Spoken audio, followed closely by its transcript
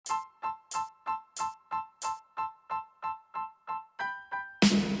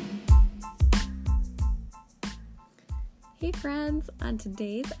Hey friends, on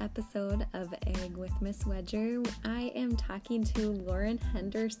today's episode of Egg with Miss Wedger, I am talking to Lauren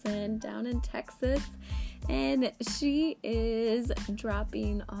Henderson down in Texas, and she is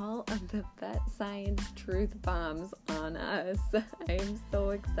dropping all of the vet science truth bombs on us. I am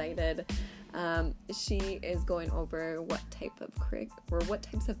so excited. She is going over what types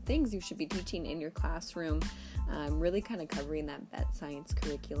of things you should be teaching in your classroom, really kind of covering that vet science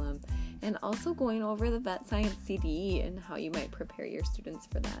curriculum, and also going over the vet science CDE and how you might prepare your students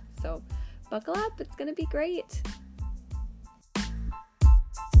for that. So buckle up, it's going to be great.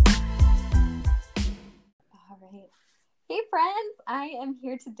 All right. Hey friends, I am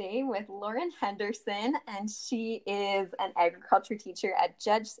here today with Lauren Henderson, and she is an agriculture teacher at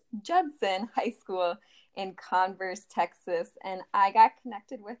Judson High School in Converse, Texas. And I got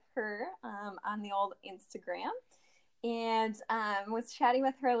connected with her on the old Instagram and was chatting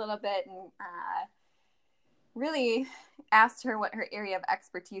with her a little bit and really asked her what her area of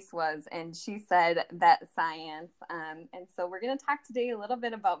expertise was. And she said vet science. And so we're going to talk today a little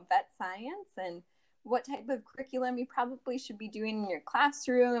bit about vet science and what type of curriculum you probably should be doing in your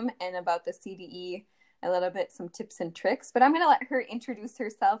classroom, and about the CDE, a little bit, some tips and tricks. But I'm going to let her introduce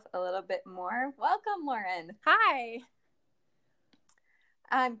herself a little bit more. Welcome, Lauren. Hi.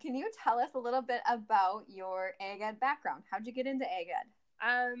 Can you tell us a little bit about your ag ed background? How'd you get into ag ed?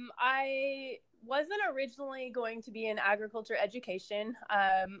 I wasn't originally going to be in agriculture education.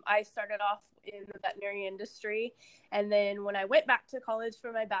 I started off in the veterinary industry, and then when I went back to college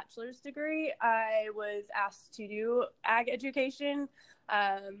for my bachelor's degree, I was asked to do ag education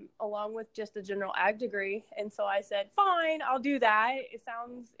along with just a general ag degree. And so I said, fine, I'll do that. It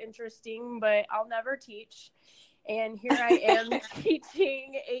sounds interesting, but I'll never teach. And here I am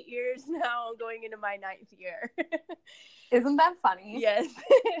teaching 8 years now, going into my 9th year. Isn't that funny? Yes.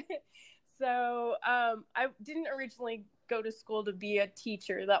 So I didn't originally go to school to be a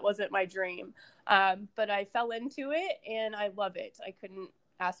teacher. That wasn't my dream. But I fell into it and I love it. I couldn't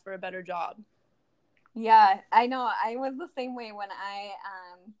ask for a better job. Yeah, I know. I was the same way when I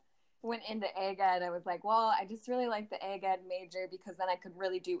went into ag ed. I was like, well, I just really like the ag ed major because then I could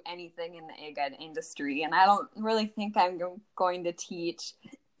really do anything in the ag ed industry. And I don't really think I'm going to teach.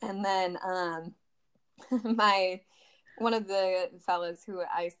 And then one of the fellows who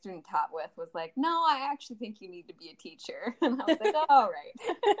I student taught with was like, no, I actually think you need to be a teacher. And I was like, oh,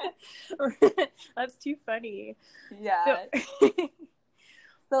 right. That's too funny. Yeah.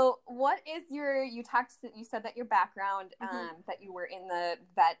 So what is you said that your background, that you were in the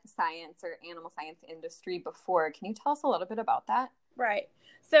vet science or animal science industry before. Can you tell us a little bit about that? Right.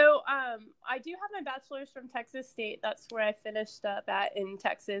 So I do have my bachelor's from Texas State. That's where I finished up at in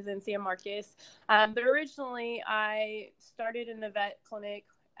Texas in San Marcos. But originally I started in the vet clinic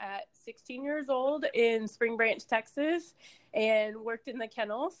at 16 years old in Spring Branch, Texas, and worked in the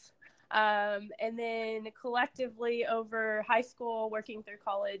kennels. And then collectively over high school, working through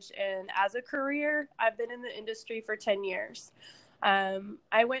college, and as a career, I've been in the industry for 10 years.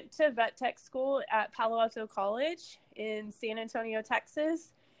 I went to vet tech school at Palo Alto College in San Antonio,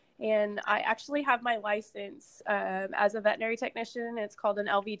 Texas, and I actually have my license as a veterinary technician. It's called an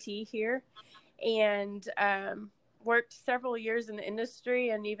LVT here, and worked several years in the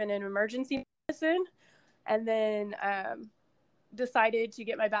industry and even in emergency medicine, and then decided to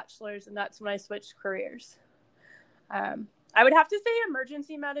get my bachelor's, and that's when I switched careers. I would have to say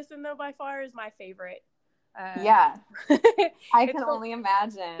emergency medicine, though, by far is my favorite. Yeah, I can only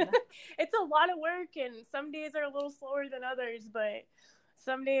imagine. It's a lot of work, and some days are a little slower than others, but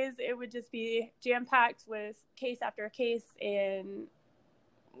some days it would just be jam-packed with case after case, and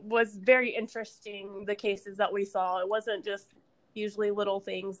was very interesting, the cases that we saw. It wasn't just usually little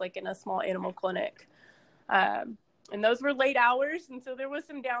things like in a small animal clinic. And those were late hours, and so there was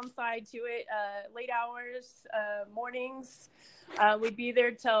some downside to it. Late hours, mornings, we'd be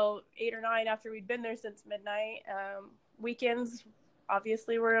there till 8 or 9 after we'd been there since midnight. Weekends,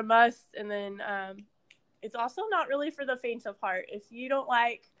 obviously, were a must. And then it's also not really for the faint of heart. If you don't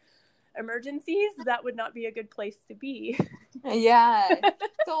like emergencies, that would not be a good place to be. Yeah.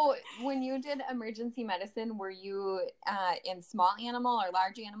 So when you did emergency medicine, were you in small animal or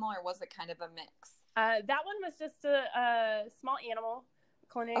large animal, or was it kind of a mix? That one was just a small animal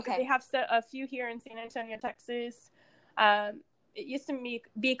clinic. Okay. They have a few here in San Antonio, Texas. It used to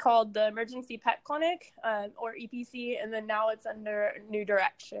be called the Emergency Pet Clinic, or EPC, and then now it's under new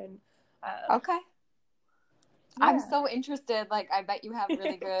direction. Okay. Yeah. I'm so interested. Like, I bet you have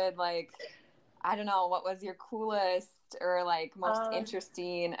really good, like, I don't know, what was your coolest or, like, most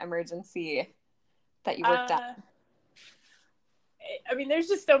interesting emergency that you worked on? I mean, there's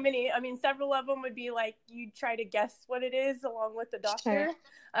just so many. I mean, several of them would be like you try to guess what it is along with the doctor. Sure.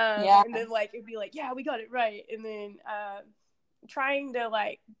 Yeah. And then like it'd be like, yeah, we got it right. And then trying to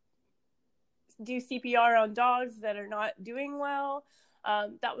like do CPR on dogs that are not doing well.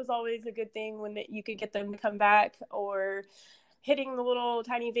 That was always a good thing when you could get them to come back, or hitting the little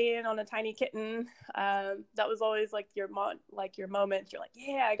tiny van on a tiny kitten. That was always like your moment. You're like,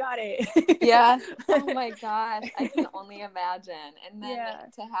 yeah, I got it. Yeah. Oh my gosh. I can only imagine. And then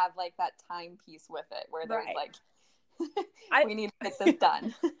to have like that time piece with it where there's like, we need to get this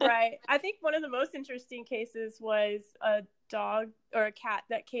done. Right. I think one of the most interesting cases was a dog or a cat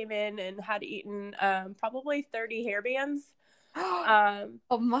that came in and had eaten probably 30 hairbands.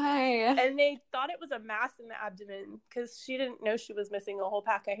 Oh my. And they thought it was a mass in the abdomen because she didn't know she was missing a whole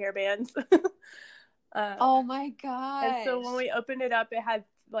pack of hairbands. Oh my gosh. And so when we opened it up, it had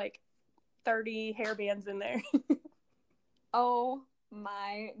like 30 hairbands in there. Oh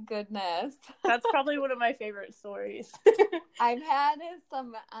my goodness. That's probably one of my favorite stories. I've had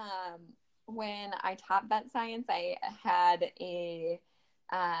some when I taught vet science, I had a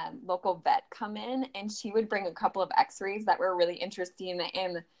local vet come in, and she would bring a couple of x-rays that were really interesting,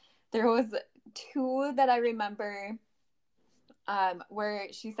 and there was two that I remember where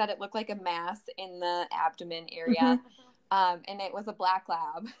she said it looked like a mass in the abdomen area. And it was a black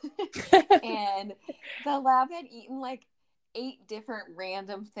lab. And the lab had eaten like 8 different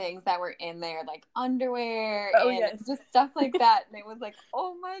random things that were in there, like underwear and just stuff like that. And it was like,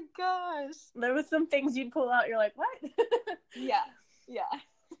 oh my gosh. There was some things you'd pull out, you're like, what? Yeah.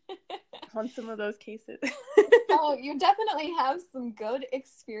 On some of those cases. So you definitely have some good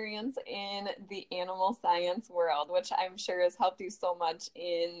experience in the animal science world, which I'm sure has helped you so much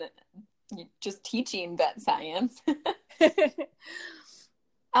in just teaching vet science.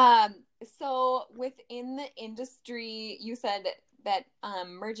 So within the industry, you said that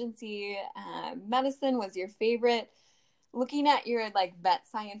emergency medicine was your favorite. Looking at your like vet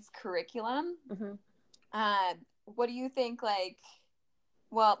science curriculum, what do you think? Like,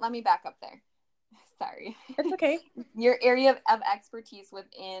 well, let me back up there. Sorry. It's okay. Your area of expertise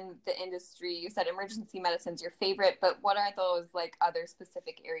within the industry, you said emergency medicine's your favorite, but what are those like other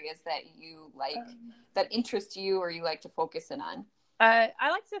specific areas that you like that interest you or you like to focus in on? I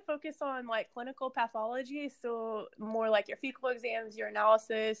like to focus on like clinical pathology, so more like your fecal exams, your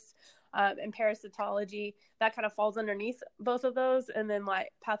analysis, and parasitology. That kind of falls underneath both of those. And then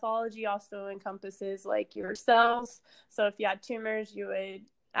like pathology also encompasses like your cells. So if you had tumors, you would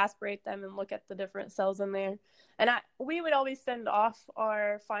aspirate them and look at the different cells in there. And we would always send off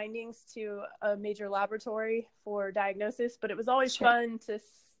our findings to a major laboratory for diagnosis, but it was always fun to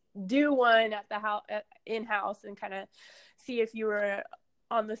do one at the house, in-house, and kind of see if you were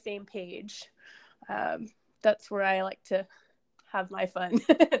on the same page. That's where I like to have my fun.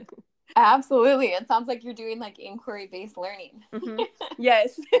 Absolutely. It sounds like you're doing like inquiry-based learning.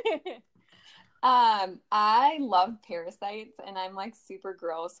 Yes. I love parasites, and I'm like super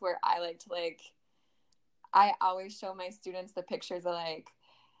gross where I like to like, I always show my students the pictures of like,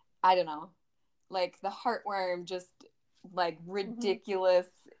 I don't know, like the heartworm, just like ridiculous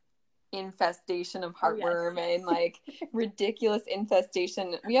infestation of heartworm and like ridiculous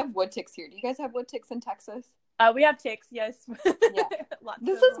infestation. We have wood ticks here. Do you guys have wood ticks in Texas? We have ticks, yes. Yeah.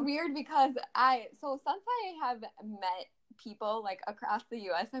 This is weird because since I have met people like across the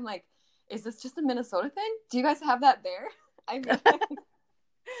US, I'm like, is this just a Minnesota thing? Do you guys have that there? I mean,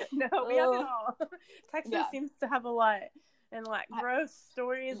 no, we have it all. Texas seems to have a lot. And like gross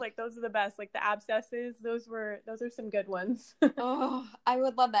stories, like those are the best. Like the abscesses, those are some good ones. Oh, I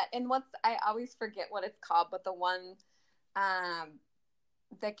would love that. And I always forget what it's called, but the one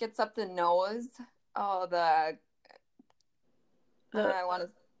that gets up the nose. Oh,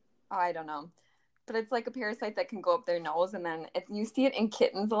 I don't know. But it's like a parasite that can go up their nose, and then you see it in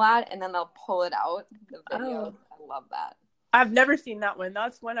kittens a lot, and then they'll pull it out. The videos. I love that. I've never seen that one.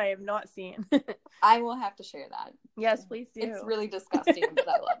 That's one I have not seen. I will have to share that. Yes, please do. It's really disgusting, but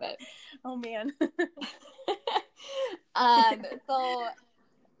I love it. Oh, man. So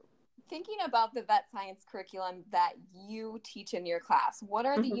thinking about the vet science curriculum that you teach in your class, what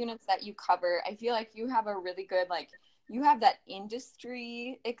are the units that you cover? I feel like you have a really good, like, you have that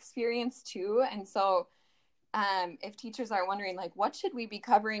industry experience too. And so if teachers are wondering, like, what should we be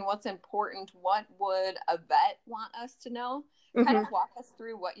covering? What's important? What would a vet want us to know? Kind of walk us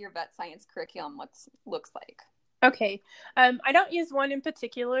through what your vet science curriculum looks like. Okay. I don't use one in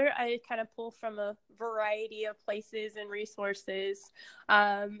particular. I kind of pull from a variety of places and resources.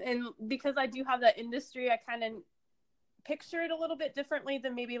 And because I do have that industry, I kind of picture it a little bit differently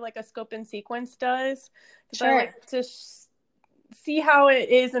than maybe like a scope and sequence does. Because I like to see how it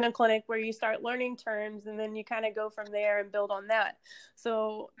is in a clinic where you start learning terms and then you kind of go from there and build on that.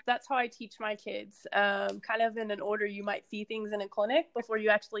 So that's how I teach my kids, kind of in an order you might see things in a clinic before you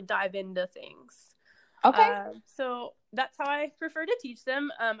actually dive into things. Okay. So that's how I prefer to teach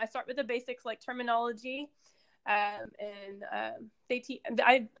them. I start with the basics like terminology. I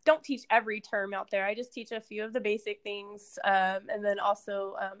don't teach every term out there. I just teach a few of the basic things. And then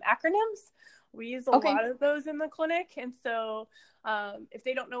also acronyms. We use a lot of those in the clinic. And so if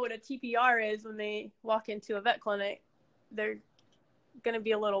they don't know what a TPR is when they walk into a vet clinic, they're going to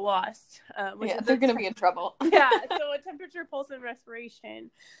be a little lost. They're going to be in trouble. Yeah, so a temperature, pulse, and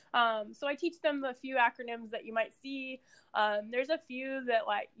respiration. So I teach them the few acronyms that you might see. There's a few that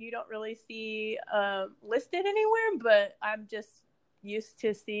like you don't really see listed anywhere, but I'm just used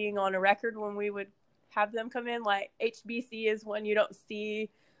to seeing on a record when we would have them come in. Like HBC is one you don't see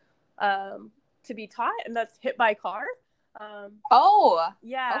to be taught, and that's hit by car.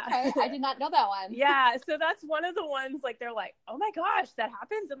 Yeah. Okay. I did not know that one. Yeah, so that's one of the ones like they're like, oh my gosh, that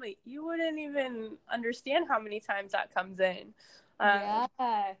happens. I'm like, you wouldn't even understand how many times that comes in.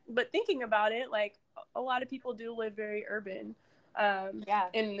 But thinking about it, like a lot of people do live very urban.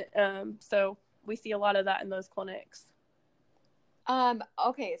 And so we see a lot of that in those clinics.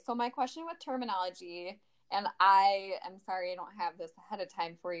 Okay, so my question with terminology, and I am sorry I don't have this ahead of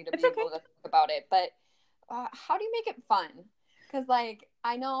time for you to be able to think about it, but how do you make it fun? Because like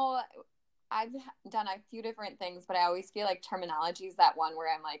I know I've done a few different things, but I always feel like terminology is that one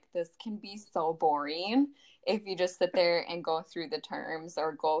where I'm like, this can be so boring if you just sit there and go through the terms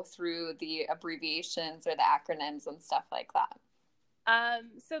or go through the abbreviations or the acronyms and stuff like that.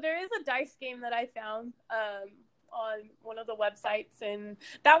 So there is a dice game that I found on one of the websites, and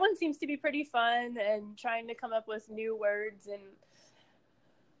that one seems to be pretty fun and trying to come up with new words, and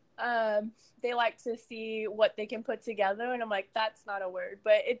they like to see what they can put together, and I'm like, that's not a word,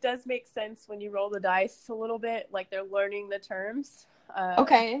 but it does make sense when you roll the dice a little bit, like they're learning the terms.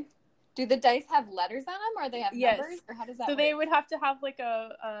 Okay. Do the dice have letters on them, or they have numbers, or how does that work? They would have to have like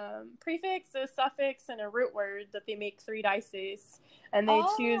a prefix, a suffix, and a root word that they make 3 dices, and they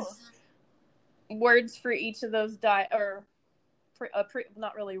choose words for each of those or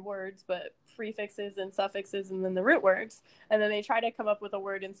not really words, but prefixes and suffixes, and then the root words, and then they try to come up with a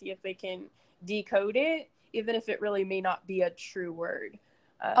word and see if they can decode it, even if it really may not be a true word.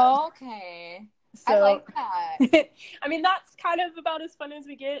 Okay. So, I like that. I mean, that's kind of about as fun as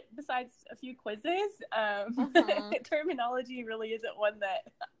we get besides a few quizzes. Terminology really isn't one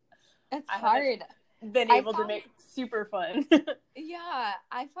that it's hard. Been able to make super fun. Yeah,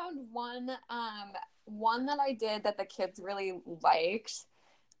 I found one that I did that the kids really liked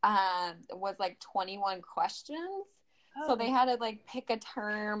was like 21 questions. So they had to like pick a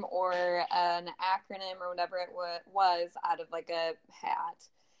term or an acronym or whatever it was out of like a hat.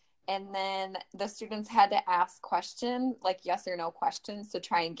 And then the students had to ask questions, like yes or no questions, to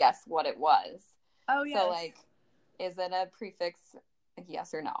try and guess what it was. Oh, yes. So like, is it a prefix?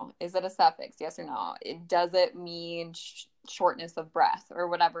 Yes or no? Is it a suffix? Yes or no? Does it mean shortness of breath or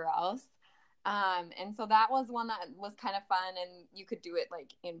whatever else? And so that was one that was kind of fun, and you could do it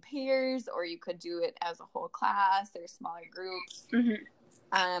like in pairs, or you could do it as a whole class or smaller groups. Mm-hmm.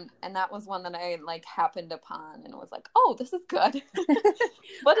 And that was one that I like happened upon and was like, oh, this is good.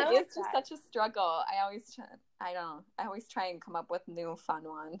 But it is just such a struggle. I always try and come up with new fun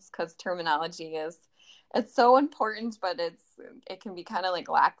ones, because terminology it's so important, but it can be kind of like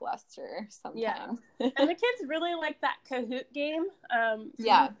lackluster sometimes. Yeah. And the kids really like that Kahoot game.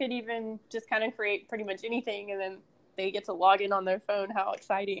 You could even just kind of create pretty much anything, and then they get to log in on their phone. How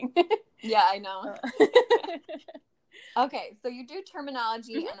exciting. Yeah, I know. Okay, so you do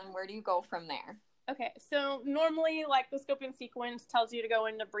terminology, and then where do you go from there? Okay, so normally, like, the scope and sequence tells you to go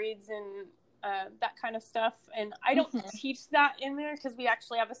into breeds and that kind of stuff, and I don't teach that in there because we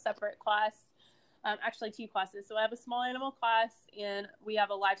actually have a separate class, actually 2 classes. So I have a small animal class, and we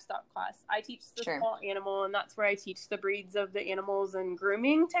have a livestock class. I teach the small animal, and that's where I teach the breeds of the animals and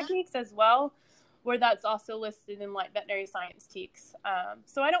grooming techniques as well, where that's also listed in, like, veterinary science techniques.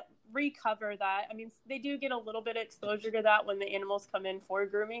 So I don't recover that. I mean, they do get a little bit of exposure to that when the animals come in for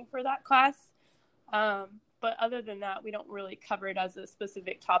grooming for that class. But other than that, we don't really cover it as a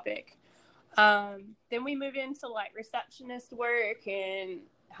specific topic. Then we move into like receptionist work and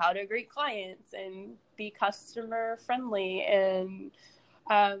how to greet clients and be customer friendly. And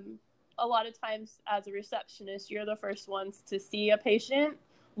a lot of times as a receptionist, you're the first ones to see a patient.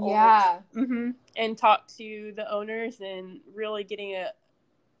 And talk to the owners and really getting a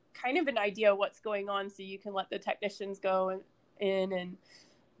kind of an idea of what's going on, so you can let the technicians go in and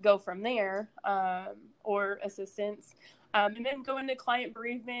go from there, or assistance. And then go into client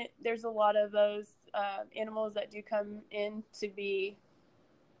bereavement. There's a lot of those animals that do come in to be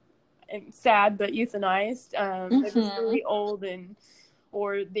sad but euthanized. They're just really old,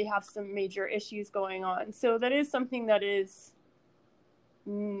 or they have some major issues going on. So that is something that is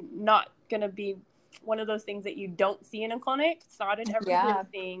not going to be one of those things that you don't see in a clinic. It's not an everyday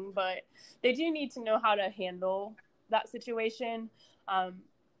thing, but they do need to know how to handle that situation. And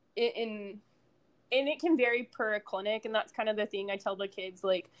it can vary per clinic, and that's kind of the thing I tell the kids,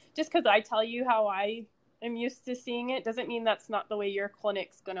 like, just because I tell you how I am used to seeing it doesn't mean that's not the way your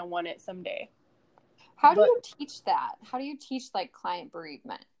clinic's going to want it someday. How do you teach that? How do you teach, like, client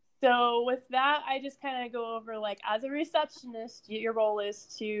bereavement? So with that, I just kind of go over, like, as a receptionist, your role is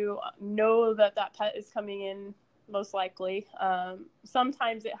to know that that pet is coming in, most likely.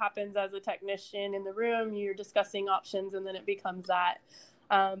 Sometimes it happens as a technician in the room, you're discussing options, and then it becomes that.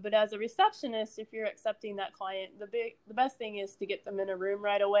 But as a receptionist, if you're accepting that client, the best thing is to get them in a room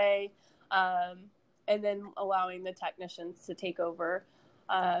right away, and then allowing the technicians to take over.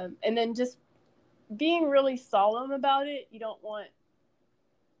 And then just being really solemn about it.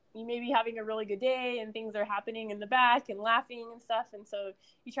 You may be having a really good day and things are happening in the back and laughing and stuff. And so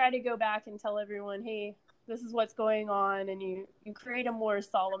you try to go back and tell everyone, hey, this is what's going on. And you create a more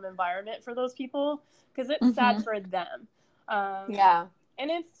solemn environment for those people, because it's sad for them. And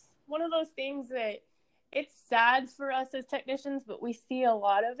it's one of those things that it's sad for us as technicians, but we see a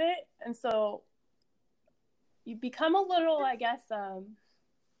lot of it. And so you become a little, I guess,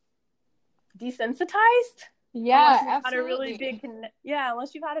 desensitized. Yeah, absolutely. Had a really big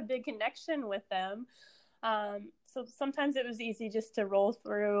unless you've had a big connection with them. So sometimes it was easy just to roll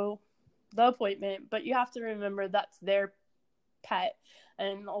through the appointment, but you have to remember that's their pet.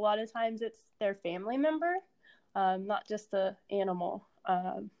 And a lot of times it's their family member, not just the animal.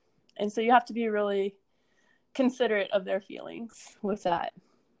 And so you have to be really considerate of their feelings with that.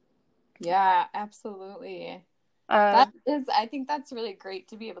 Yeah, absolutely. I think that's really great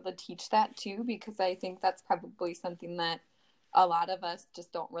to be able to teach that too, because I think that's probably something that a lot of us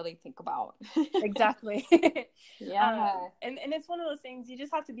just don't really think about. Exactly. Yeah. And it's one of those things, you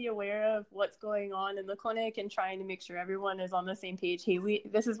just have to be aware of what's going on in the clinic and trying to make sure everyone is on the same page. Hey,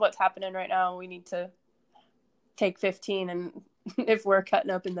 this is what's happening right now. We need to take 15, and if we're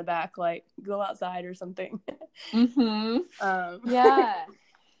cutting up in the back, like, go outside or something. Yeah.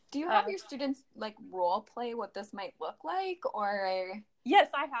 Do you have your students, like, role play what this might look like, or? Yes,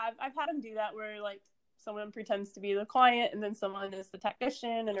 I have. I've had them do that, where, like, someone pretends to be the client and then someone is the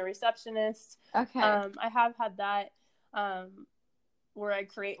technician and a receptionist. Okay. I have had that, where I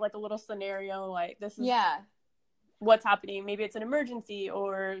create, like, a little scenario, like, this is what's happening. Maybe it's an emergency,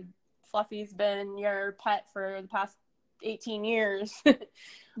 or Fluffy's been your pet for the past 18 years.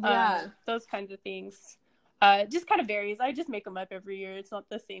 Those kinds of things. Just kind of varies. I just make them up every year. It's not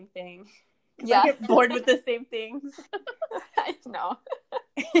the same thing. I get bored with the same things. I know.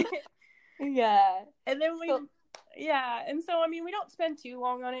 Yeah. And then and so, I mean, we don't spend too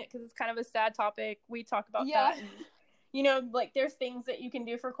long on it because it's kind of a sad topic. We talk about that. And, like, there's things that you can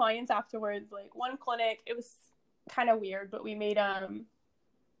do for clients afterwards. Like, one clinic, it was kind of weird, but we made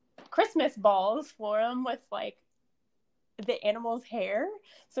Christmas balls for them with, like, the animal's hair.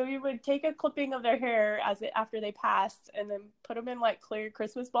 So we would take a clipping of their hair after they passed, and then put them in, like, clear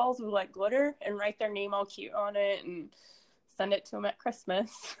Christmas balls with, like, glitter, and write their name all cute on it and send it to them at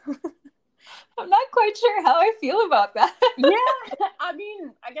Christmas. I'm not quite sure how I feel about that. Yeah, I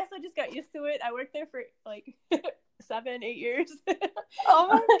mean, I guess I just got used to it. I worked there for, like, 7-8 years. Oh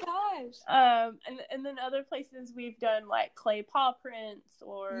my gosh. And then other places we've done, like, clay paw prints,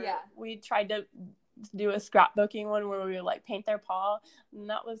 or we tried to do a scrapbooking one where we would, like, paint their paw, and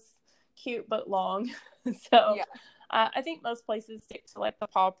that was cute but long. So I think most places stick to, like, the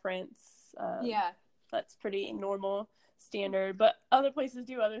paw prints. That's pretty normal, standard, but other places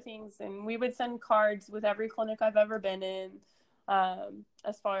do other things. And we would send cards with every clinic I've ever been in.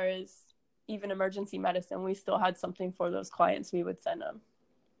 As far as even emergency medicine, we still had something for those clients we would send them.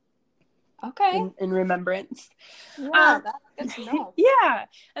 Okay. In remembrance. Yeah, that's good to know. Yeah.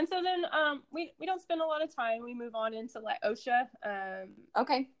 And so then we don't spend a lot of time. We move on into, like, OSHA.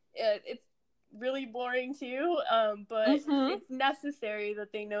 Okay. It's really boring too, but it's necessary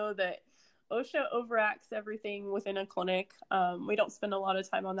that they know that OSHA overacts everything within a clinic. We don't spend a lot of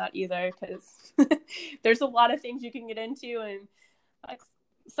time on that either, because there's a lot of things you can get into, and, like,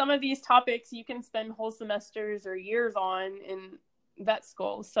 some of these topics you can spend whole semesters or years on in vet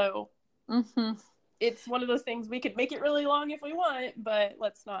school. So it's one of those things, we could make it really long if we want, but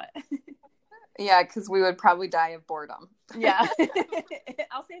let's not. Yeah, because we would probably die of boredom. Yeah.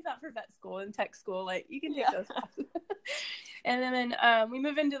 I'll save that for vet school and tech school. Like, you can take those classes. And then we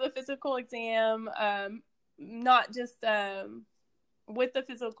move into the physical exam. Not just with the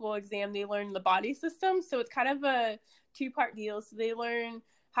physical exam, they learn the body system. So it's kind of a two-part deal. So they learn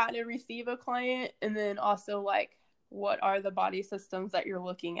how to receive a client, and then also like what are the body systems that you're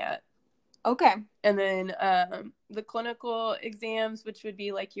looking at. Okay. And then the clinical exams, which would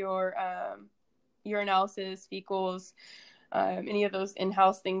be like your urinalysis, fecals, any of those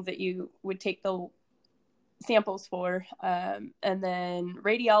in-house things that you would take the samples for, and then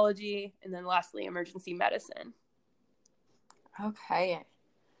radiology, and then lastly emergency medicine. Okay.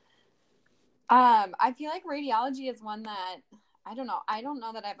 I feel like radiology is one that I don't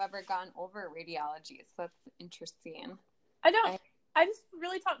know that I've ever gone over radiology, so that's interesting. I just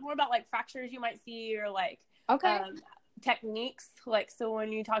really talk more about like fractures you might see, or like techniques. Like, so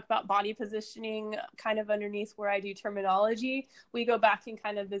when you talk about body positioning, kind of underneath where I do terminology, we go back and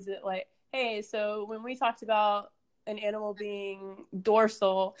kind of visit like, hey, so when we talked about an animal being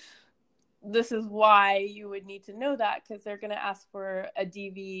dorsal, this is why you would need to know that, because they're going to ask for a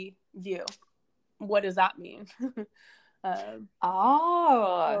DV view. What does that mean? So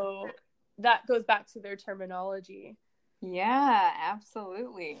that goes back to their terminology. Yeah,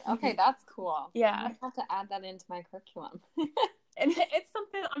 absolutely. Okay, that's cool. Yeah. I have to add that into my curriculum. And it's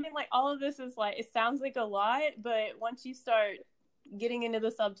something, I mean, like, all of this is like, it sounds like a lot, but once you start getting into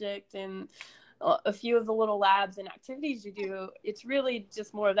the subject and a few of the little labs and activities you do, it's really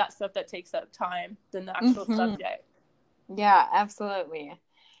just more of that stuff that takes up time than the actual subject. Yeah, absolutely.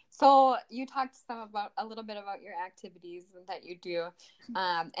 So you talked a little bit about your activities that you do.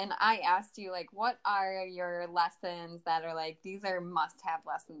 And I asked you, like, what are your lessons that are like, these are must-have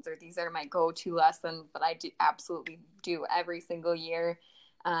lessons, or these are my go-to lessons that I absolutely do every single year.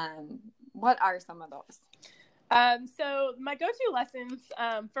 What are some of those? So my go-to lessons,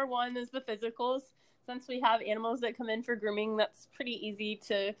 for one, is the physicals. Since we have animals that come in for grooming, that's pretty easy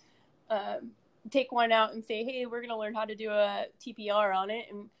to take one out and say, hey, we're going to learn how to do a TPR on it.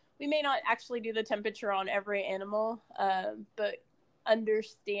 And we may not actually do the temperature on every animal, but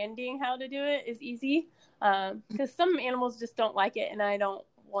understanding how to do it is easy, because some animals just don't like it, and I don't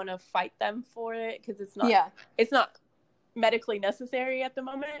want to fight them for it, because it's not medically necessary at the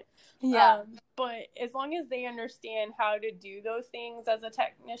moment. But as long as they understand how to do those things as a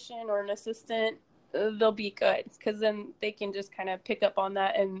technician or an assistant, they'll be good, because then they can just kind of pick up on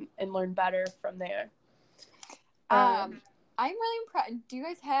that and learn better from there. I'm really impressed. Do you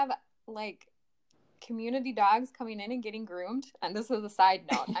guys have like community dogs coming in and getting groomed? And this is a side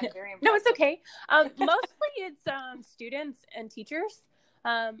note. I'm very impressed. No, it's okay. Mostly it's students and teachers.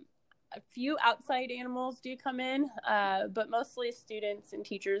 A few outside animals do come in, but mostly students and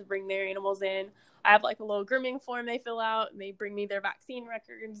teachers bring their animals in. I have like a little grooming form they fill out, and they bring me their vaccine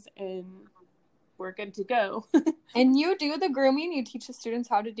records, and we're good to go. And you do the grooming? You teach the students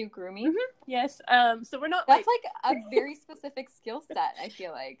how to do grooming? Mm-hmm. Yes. So we're not. That's like a very specific skill set, I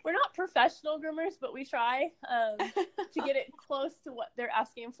feel like. We're not professional groomers, but we try to get it close to what they're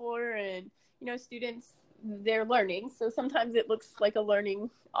asking for. And, students, they're learning. So sometimes it looks like a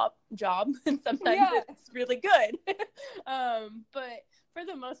learning job, and sometimes it's really good. But for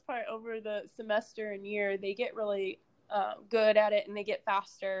the most part, over the semester and year, they get really good at it, and they get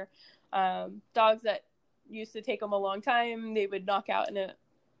faster. Dogs that used to take them a long time, they would knock out in a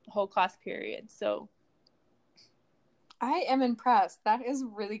whole class period. So I am impressed. That is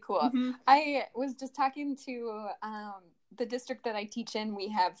really cool. Mm-hmm. I was just talking to the district that I teach in. We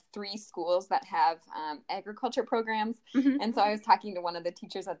have 3 schools that have agriculture programs. Mm-hmm. And so I was talking to one of the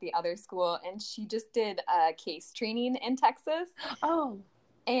teachers at the other school, and she just did a case training in Texas. Oh.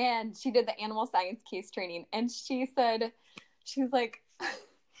 And she did the animal science case training. And she said, she's like,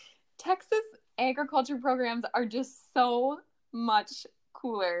 Texas agriculture programs are just so much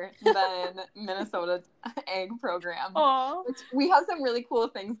cooler than Minnesota ag program. Aww. We have some really cool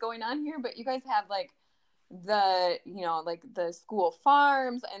things going on here, but you guys have like the school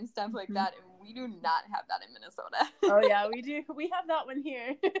farms and stuff like that, and we do not have that in Minnesota. Oh yeah, we do. We have that one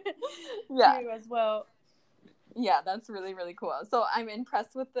here. Yeah, too, as well. Yeah, that's really, really cool. So I'm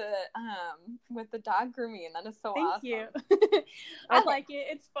impressed with the dog grooming. That is so awesome. Thank you. I like it.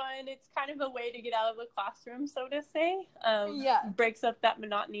 It's fun. It's kind of a way to get out of the classroom, so to say. Breaks up that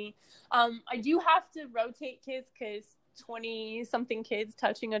monotony. I do have to rotate kids, because 20-something kids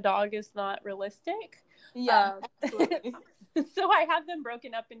touching a dog is not realistic. Yeah, absolutely. So I have them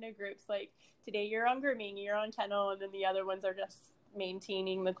broken up into groups. Like, today you're on grooming, you're on kennel, and then the other ones are just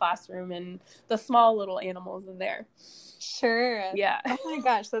maintaining the classroom and the small little animals in there. Sure. Yeah. Oh my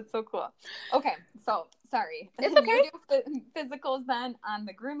gosh, that's so cool. Okay, so sorry. It's okay. You do physicals then on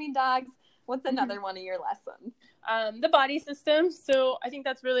the grooming dogs. What's another one of your lessons? The body systems. So I think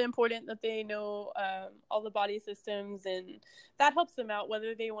that's really important that they know all the body systems, and that helps them out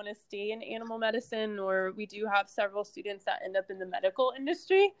whether they want to stay in animal medicine, or we do have several students that end up in the medical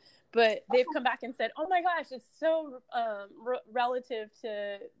industry, but they've come back and said, oh my gosh, it's so relative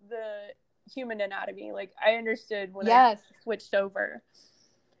to the human anatomy. Like I understood when I switched over.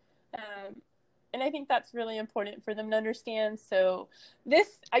 And I think that's really important for them to understand. So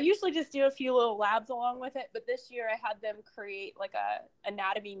I usually just do a few little labs along with it, but this year I had them create like a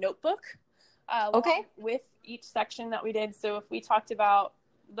anatomy notebook with each section that we did. So if we talked about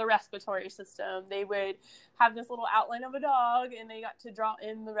the respiratory system, they would have this little outline of a dog, and they got to draw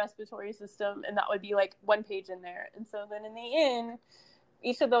in the respiratory system, and that would be like one page in there. And so then in the end,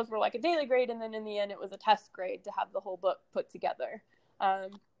 each of those were like a daily grade, and then in the end it was a test grade to have the whole book put together.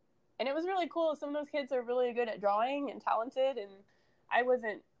 And it was really cool. Some of those kids are really good at drawing and talented, and I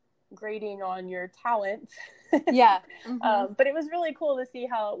wasn't grading on your talent. Yeah. But it was really cool to see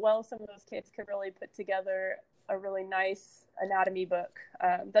how well some of those kids could really put together a really nice anatomy book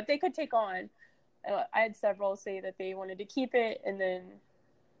that they could take on. I had several say that they wanted to keep it and then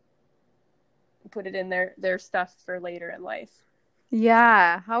put it in their stuff for later in life.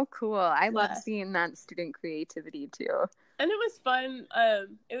 Yeah, how cool. I love seeing that student creativity too. And it was fun.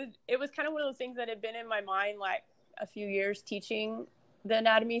 It was kind of one of those things that had been in my mind like a few years teaching the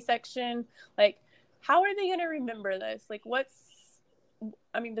anatomy section. Like, how are they going to remember this? Like,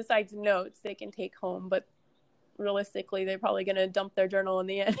 besides notes they can take home, but realistically, they're probably going to dump their journal in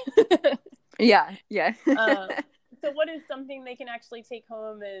the end. Yeah. So what is something they can actually take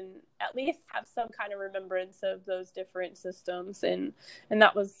home and at least have some kind of remembrance of those different systems? And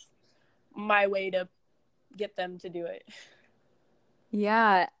that was my way to get them to do it.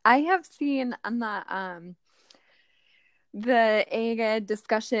 Yeah, I have seen on the AGA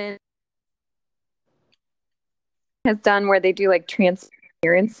discussion has done where they do like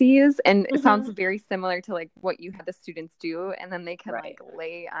transparencies, and it sounds very similar to like what you had the students do, and then they can like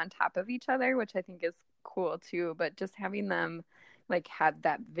lay on top of each other, which I think is cool too. But just having them like have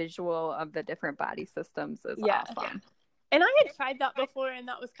that visual of the different body systems is awesome. Yeah. And I had tried that before, and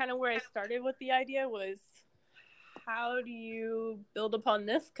that was kind of where I started with the idea was, how do you build upon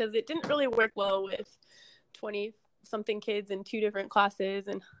this? Because it didn't really work well with 20-something kids in 2 different classes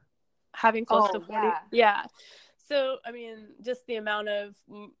and having close to 40. Yeah. So, I mean, just the amount of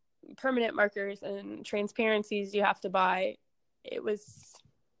permanent markers and transparencies you have to buy, it was...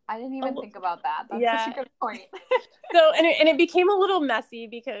 I didn't even think about that. That's such a good point. So, and it became a little messy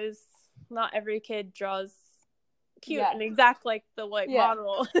because not every kid draws cute and exact like the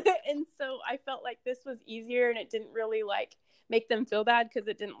model. And so I felt like this was easier, and it didn't really like make them feel bad because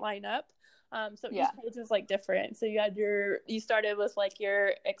it didn't line up. So each page was like different. So you started with like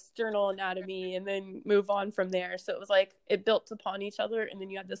your external anatomy and then move on from there. So it was like it built upon each other, and then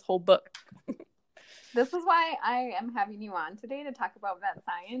you had this whole book. This is why I am having you on today to talk about vet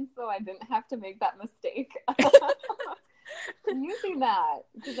science, so I didn't have to make that mistake. Using that,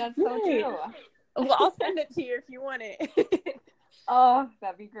 because that's so true. Well, I'll send it to you if you want it. Oh,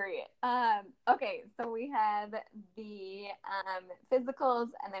 that'd be great. Okay, so we have the physicals,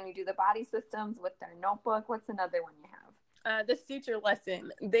 and then we do the body systems with their notebook. What's another one you have? The suture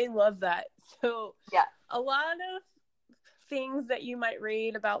lesson. They love that. So a lot of things that you might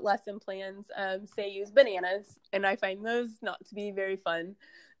read about lesson plans say use bananas, and I find those not to be very fun.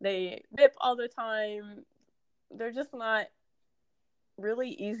 They rip all the time. They're just not really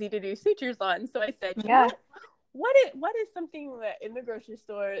easy to do sutures on. So I said, what is something that in the grocery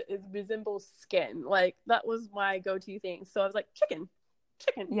store resembles skin? Like, that was my go-to thing. So I was like, chicken,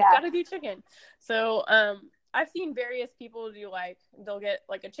 gotta do chicken. So I've seen various people do like, they'll get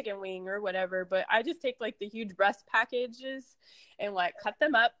like a chicken wing or whatever, but I just take like the huge breast packages and like cut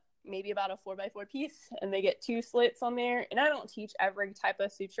them up, maybe about a 4x4 piece, and they get 2 slits on there. And I don't teach every type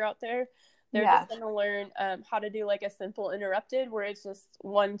of suture out there. They're just going to learn how to do like a simple interrupted, where it's just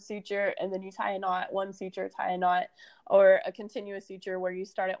one suture and then you tie a knot, one suture, tie a knot, or a continuous suture where you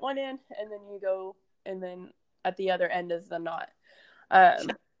start at one end and then you go, and then at the other end is the knot.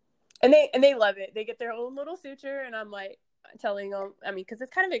 And they love it. They get their own little suture, and I'm like telling them, I mean, because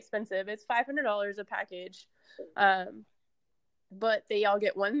it's kind of expensive. It's $500 a package. But they all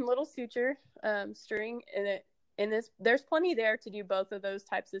get one little suture string in it. And there's plenty there to do both of those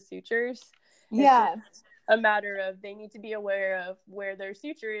types of sutures. Yeah. It's a matter of they need to be aware of where their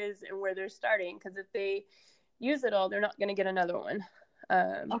suture is and where they're starting. Because if they use it all, they're not going to get another one.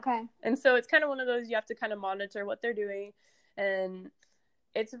 Okay. And so it's kind of one of those, you have to kind of monitor what they're doing. And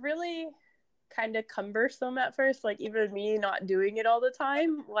it's really kind of cumbersome at first, like even me not doing it all the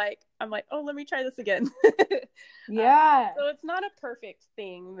time. Like I'm like, oh, let me try this again. Yeah. So it's not a perfect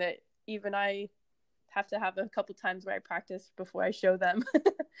thing that even I have to have a couple times where I practice before I show them.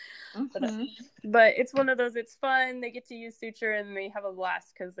 But it's one of those, it's fun. They get to use suture and they have a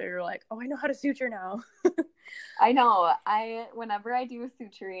blast because they're like, oh, I know how to suture now. I know. Whenever I do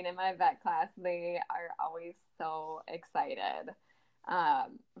suturing in my vet class, they are always so excited.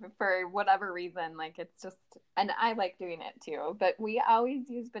 For whatever reason, like it's just, and I like doing it too, but we always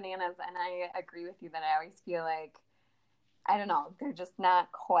use bananas, and I agree with you that I always feel like, I don't know, they're just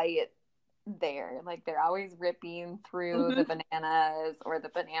not quite there. Like they're always ripping through the bananas, or the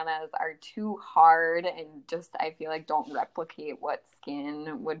bananas are too hard and just, I feel like, don't replicate what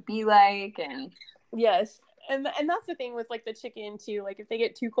skin would be like. And yes, and that's the thing with like the chicken too, like if they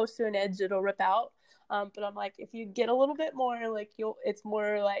get too close to an edge, it'll rip out. But I'm like, if you get a little bit more, like it's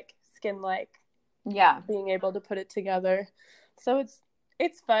more like skin like, yeah, being able to put it together. So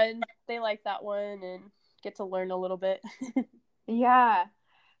it's fun. They like that one and get to learn a little bit. Yeah.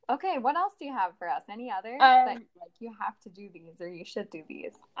 Okay, what else do you have for us? Any others that like you have to do these, or you should do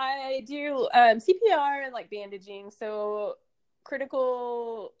these? I do CPR and like bandaging. So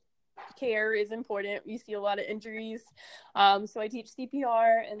critical care is important. You see a lot of injuries. So I teach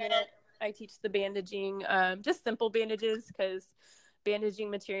CPR, and then I teach the bandaging, just simple bandages, because bandaging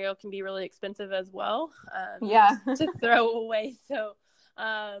material can be really expensive as well. To throw away. So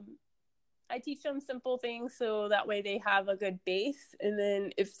I teach them simple things so that way they have a good base, and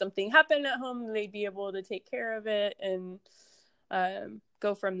then if something happened at home, they'd be able to take care of it and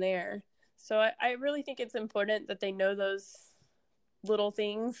go from there. So I really think it's important that they know those little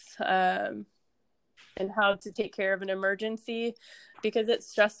things and how to take care of an emergency, because it's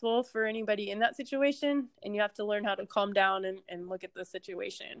stressful for anybody in that situation, and you have to learn how to calm down and look at the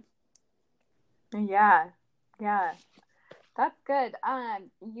situation. Yeah. That's good.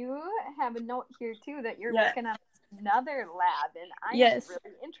 You have a note here too that you're working on another lab, and I'm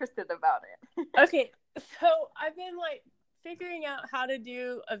really interested about it. Okay, so I've been like figuring out how to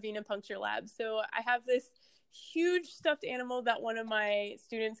do a venipuncture lab. So I have this huge stuffed animal that one of my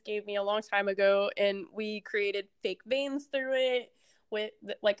students gave me a long time ago, and we created fake veins through it with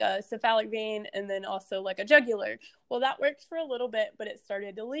like a cephalic vein and then also like a jugular. Well, that worked for a little bit, but it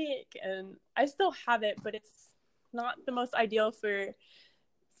started to leak, and I still have it, but it's not the most ideal for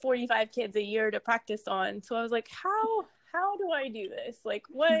 45 kids a year to practice on. So I was like, how do I do this? Like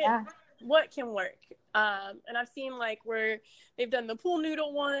what can work? And I've seen like where they've done the pool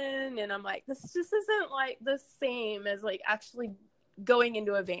noodle one, and I'm like, this just isn't like the same as like actually going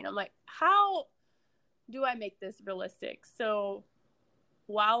into a vein. I'm like, how do I make this realistic? So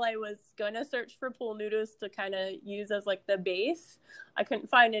while I was gonna search for pool noodles to kind of use as like the base, I couldn't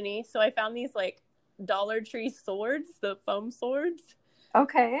find any. So I found these like Dollar Tree swords, the foam swords.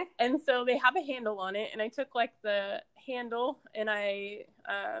 Okay. And so they have a handle on it, and I took like the handle and I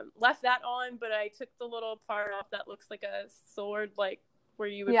left that on, but I took the little part off that looks like a sword, like where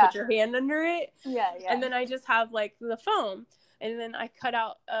you would put your hand under it. Yeah. And then I just have like the foam, and then I cut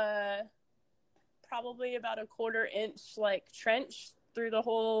out probably about a 1/4 inch like trench through the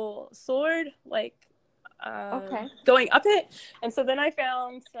whole sword, like going up it. And so then I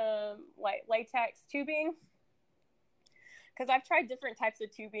found some like latex tubing, because I've tried different types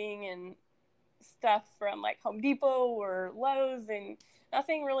of tubing and stuff from like Home Depot or Lowe's, and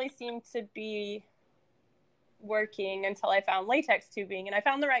nothing really seemed to be working until I found latex tubing, and I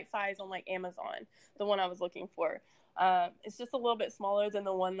found the right size on like Amazon, the one I was looking for. It's just a little bit smaller than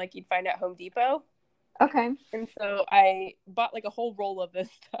the one like you'd find at Home Depot. Okay. And so I bought like a whole roll of this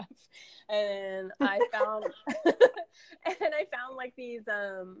stuff, and I found like these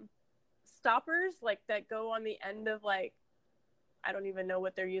stoppers like that go on the end of like, I don't even know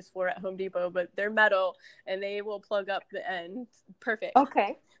what they're used for at Home Depot, but they're metal and they will plug up the end. Perfect.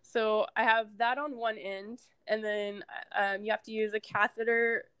 Okay. So I have that on one end, and then you have to use a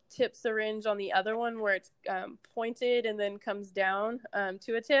catheter tip syringe on the other one where it's pointed and then comes down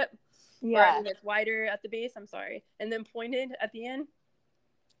to a tip. Yeah. Or, I mean, it's wider at the base, and then pointed at the end.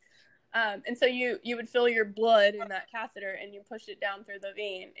 And so you would fill your blood in that catheter and you push it down through the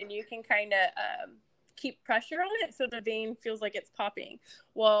vein, and you can kind of keep pressure on it so the vein feels like it's popping.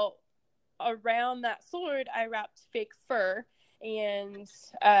 Well, around that sword, I wrapped fake fur, and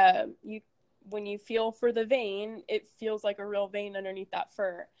when you feel for the vein, it feels like a real vein underneath that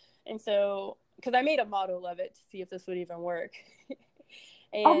fur. And so, because I made a model of it to see if this would even work.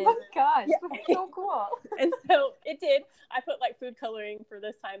 And oh my gosh, that's so cool. And so it did. I put like food coloring for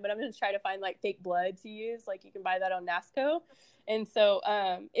this time, but I'm going to try to find like fake blood to use. Like you can buy that on NASCO. And so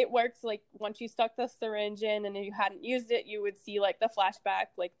it works like once you stuck the syringe in and if you hadn't used it, you would see like the flashback,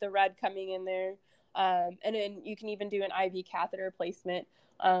 like the red coming in there. And then you can even do an IV catheter placement.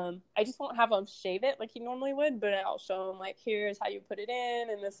 I just won't have them shave it like you normally would, but I'll show them like, here's how you put it in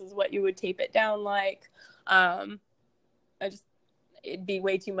and this is what you would tape it down like. It'd be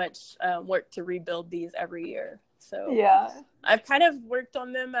way too much work to rebuild these every year. So yeah, I've kind of worked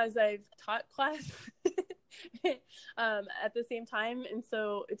on them as I've taught class at the same time. And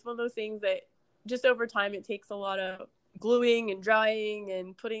so it's one of those things that just over time, it takes a lot of gluing and drying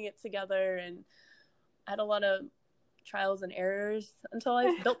and putting it together. And I had a lot of trials and errors until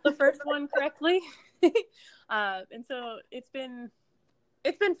I built the first one correctly. And so it's been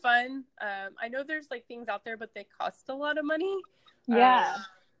fun. I know there's like things out there, but they cost a lot of money. Yeah.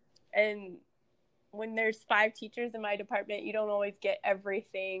 And when there's 5 teachers in my department, you don't always get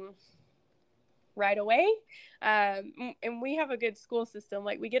everything right away. And we have a good school system.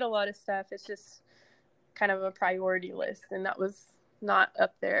 Like we get a lot of stuff. It's just kind of a priority list. And that was not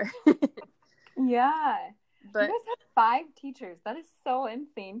up there. Yeah. But you guys have 5 teachers. That is so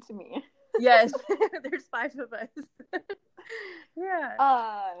insane to me. Yes, there's 5 of us. Yeah.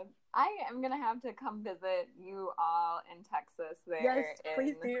 I am gonna have to come visit you all in Texas. There, yes,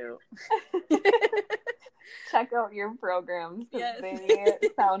 please do. Check out your programs because Yes. they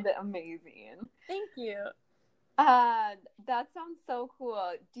sound amazing. Thank you. That sounds so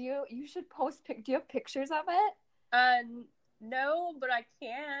cool. You should post. Do you have pictures of it? No, but I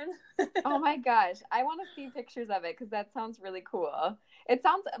can. Oh my gosh, I want to see pictures of it because that sounds really cool. It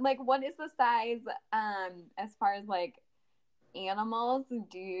sounds like, what is the size as far as like animals?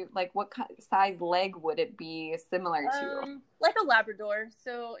 Do you like what size leg would it be similar to? Like a Labrador.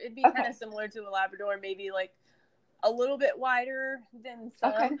 So it'd be kind of similar to a Labrador, maybe like a little bit wider than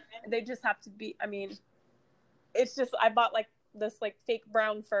some. Okay. They just have to be, I mean, it's just, I bought like this like fake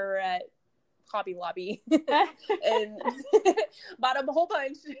brown fur at Hobby Lobby and bought a whole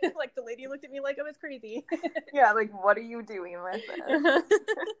bunch. Like the lady looked at me like I was crazy. Yeah, like what are you doing with it?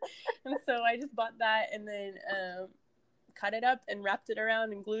 And so I just bought that and then cut it up and wrapped it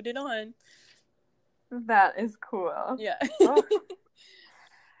around and glued it on. That is cool. Yeah. Oh.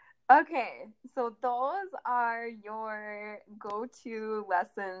 Okay, so those are your go-to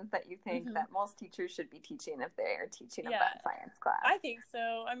lessons that you think that most teachers should be teaching if they're teaching a vet science class. I think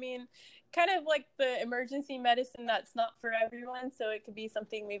so. I mean, kind of like the emergency medicine, that's not for everyone. So it could be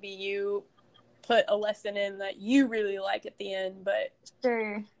something maybe you put a lesson in that you really like at the end. But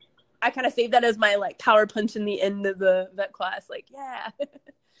sure. I kind of save that as my like power punch in the end of the vet class. Like, yeah.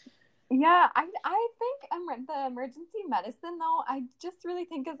 Yeah, I think the emergency medicine, though, I just really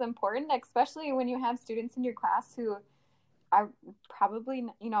think is important, especially when you have students in your class who are probably,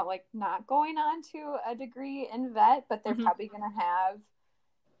 like not going on to a degree in vet, but they're probably going to have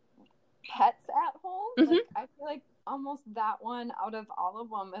pets at home. Like, I feel like almost that one out of all of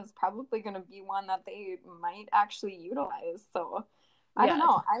them is probably going to be one that they might actually utilize. So I don't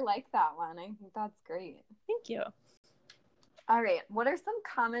know. I like that one. I think that's great. Thank you. All right. What are some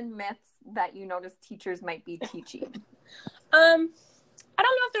common myths that you notice teachers might be teaching? I don't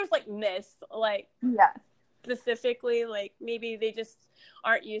know if there's like myths, like yeah, specifically, like maybe they just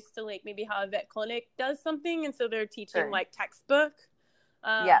aren't used to like maybe how a vet clinic does something, and so they're teaching like textbook.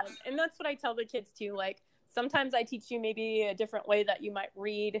 Yes. And that's what I tell the kids too. Like sometimes I teach you maybe a different way that you might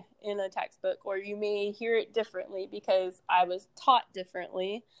read in a textbook, or you may hear it differently because I was taught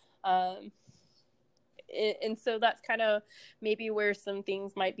differently. And so that's kind of maybe where some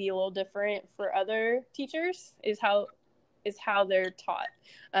things might be a little different for other teachers is how they're taught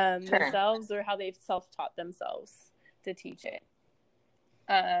themselves, or how they've self-taught themselves to teach it.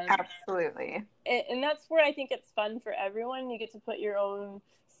 Absolutely. And that's where I think it's fun for everyone. You get to put your own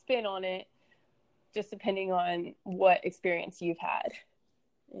spin on it, just depending on what experience you've had.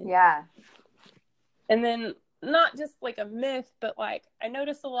 Yeah. And then not just like a myth, but like I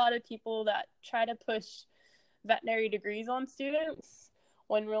notice a lot of people that try to push veterinary degrees on students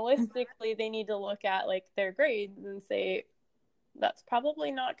when realistically they need to look at like their grades and say that's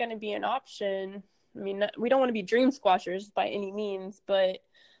probably not going to be an option. I mean, we don't want to be dream squashers by any means, but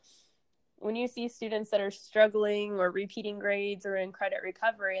when you see students that are struggling or repeating grades or in credit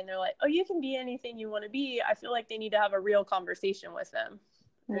recovery and they're like, oh, you can be anything you want to be, I feel like they need to have a real conversation with them.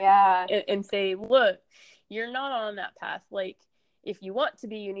 Yeah. And say, look, you're not on that path. Like, if you want to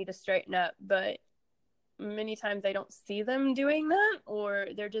be, you need to straighten up. But many times I don't see them doing that, or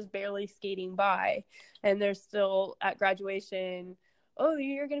they're just barely skating by and they're still at graduation oh,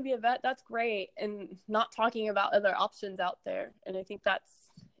 you're going to be a vet, that's great, and not talking about other options out there. And I think that's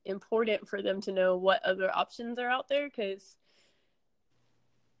important for them to know what other options are out there, because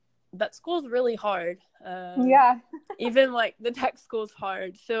vet school's really hard. Even like the tech school's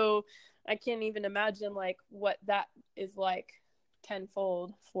hard. So I can't even imagine like what that is like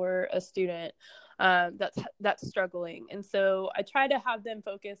tenfold for a student that's struggling. And so I try to have them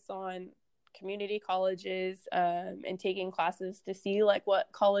focus on community colleges and taking classes to see like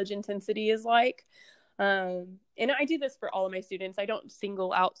what college intensity is like. And I do this for all of my students. I don't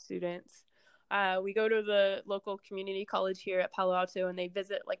single out students. We go to the local community college here at Palo Alto, and they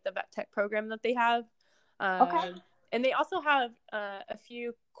visit like the vet tech program that they have. And they also have a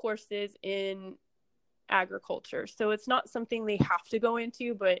few courses in agriculture. So it's not something they have to go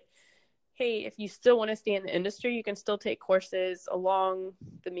into, but hey, if you still want to stay in the industry, you can still take courses along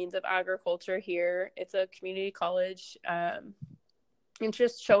the means of agriculture here. It's a community college, and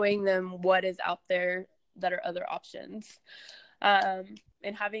just showing them what is out there that are other options.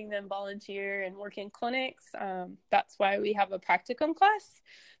 And having them volunteer and work in clinics. That's why we have a practicum class,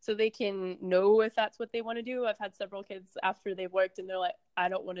 so they can know if that's what they want to do. I've had several kids after they've worked and they're like, I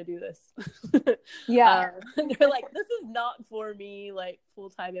don't want to do this. They're like, this is not for me, like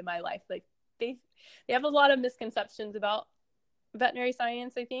full time in my life. Like they have a lot of misconceptions about veterinary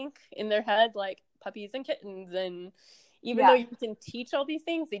science, I think, in their head, like puppies and kittens. And even though you can teach all these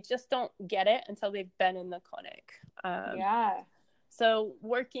things, they just don't get it until they've been in the clinic. So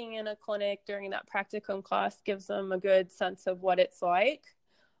working in a clinic during that practicum class gives them a good sense of what it's like,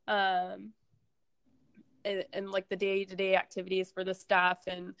 and like the day-to-day activities for the staff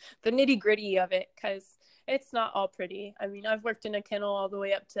and the nitty-gritty of it, because it's not all pretty. I mean, I've worked in a kennel all the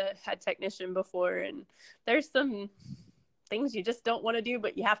way up to head technician before, and there's some things you just don't want to do,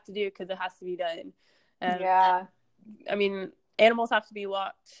 but you have to do because it has to be done. I mean, animals have to be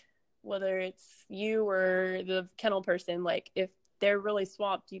walked, whether it's you or the kennel person. Like, if they're really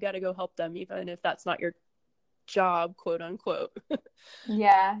swamped, you got to go help them, even if that's not your job, quote unquote.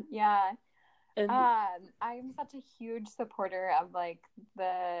 And I'm such a huge supporter of like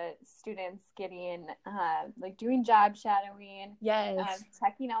the students getting like doing job shadowing,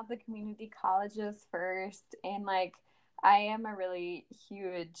 checking out the community colleges first. And like I am a really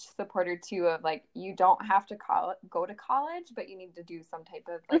huge supporter too of like, you don't have to go to college, but you need to do some type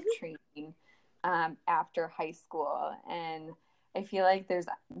of like training after high school. And I feel like there's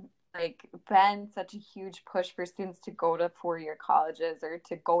like been such a huge push for students to go to four-year colleges or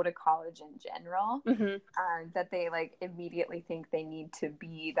to go to college in general, that they like immediately think they need to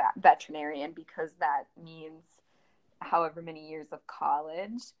be that veterinarian because that means however many years of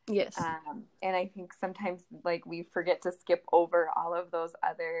college. And I think sometimes like we forget to skip over all of those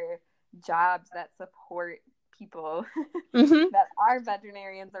other jobs that support people that are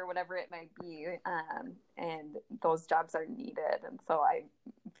veterinarians or whatever it might be, and those jobs are needed. And so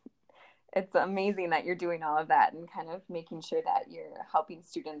it's amazing that you're doing all of that and kind of making sure that you're helping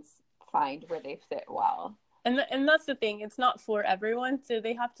students find where they fit well. And that's the thing, it's not for everyone, so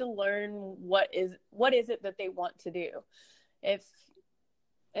they have to learn what is it that they want to do.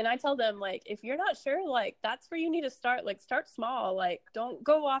 And I tell them, like, if you're not sure, like, that's where you need to start. Like, start small. Like, don't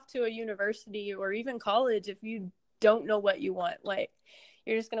go off to a university or even college if you don't know what you want. Like,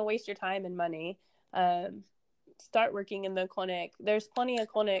 you're just going to waste your time and money. Start working in the clinic. There's plenty of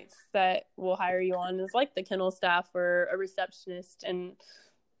clinics that will hire you on as, like, the kennel staff or a receptionist, and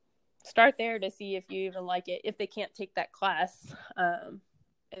start there to see if you even like it. If they can't take that class,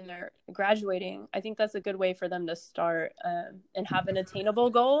 and they're graduating, I think that's a good way for them to start, and have an attainable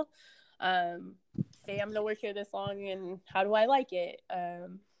goal. Say, I'm going to work here this long, and how do I like it?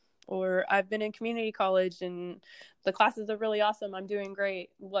 Or I've been in community college and the classes are really awesome. I'm doing great.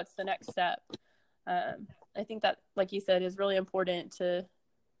 What's the next step? I think that, like you said, is really important to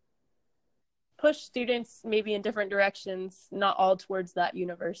push students maybe in different directions, not all towards that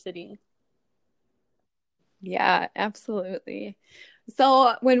university. Yeah, absolutely.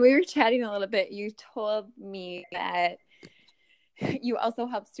 So when we were chatting a little bit, you told me that you also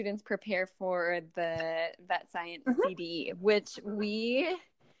help students prepare for the Vet Science CD, which we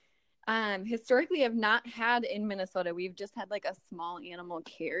historically have not had in Minnesota. We've just had like a small animal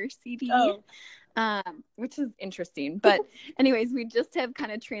care CD, which is interesting. But anyways, we just have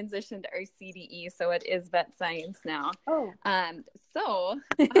kind of transitioned our CDE, so it is Vet Science now. So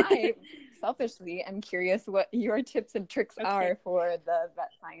I selfishly am curious what your tips and tricks are for the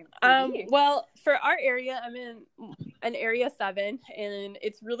Vet Science CD. Well, for our area, I'm in an area 7, and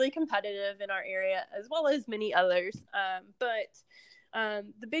it's really competitive in our area as well as many others. But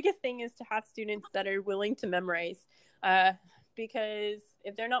the biggest thing is to have students that are willing to memorize. because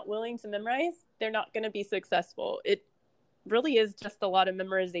if they're not willing to memorize, they're not going to be successful. It really is just a lot of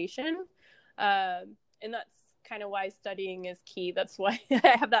memorization. And that's kind of why studying is key. That's why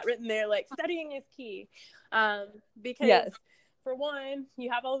I have that written there, like studying is key. Because for one, you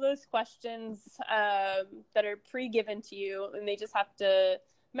have all those questions that are pre-given to you, and they just have to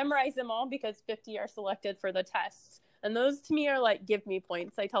memorize them all because 50 are selected for the tests. And those to me are like, give me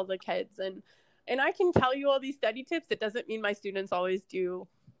points. I tell the kids, and I can tell you all these study tips. It doesn't mean my students always do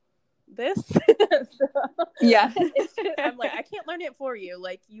this. So, I'm like, I can't learn it for you.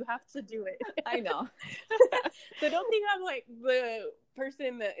 Like, you have to do it. I know. So don't think I'm like the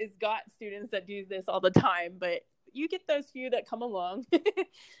person that has got students that do this all the time, but you get those few that come along.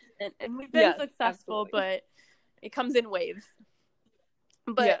 and we've been successful, absolutely. But it comes in waves.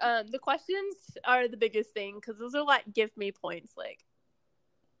 But the questions are the biggest thing, because those are like, give me points. Like,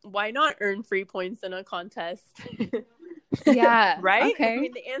 why not earn free points in a contest? Yeah. Right? Okay. I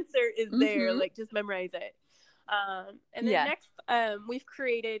mean, the answer is there. Like, just memorize it. And then next, we've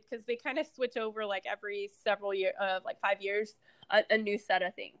created, because they kind of switch over like every several years, like 5 years, a new set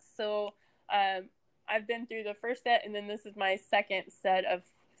of things. So I've been through the first set, and then this is my second set of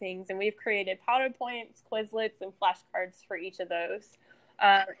things. And we've created PowerPoints, Quizlets, and flashcards for each of those.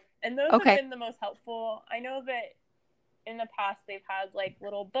 And those have been the most helpful. I know that in the past they've had like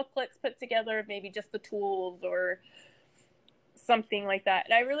little booklets put together, maybe just the tools or something like that.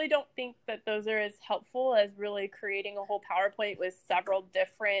 And I really don't think that those are as helpful as really creating a whole PowerPoint with several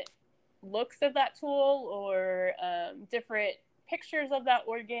different looks of that tool, or different pictures of that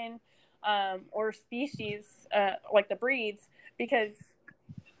organ, or species, like the breeds, because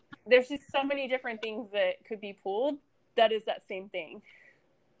there's just so many different things that could be pulled that is that same thing.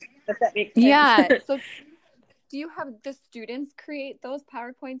 If that makes sense. Yeah. So do you have the students create those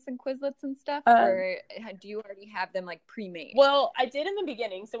PowerPoints and Quizlets and stuff, or do you already have them like pre-made? Well, I did in the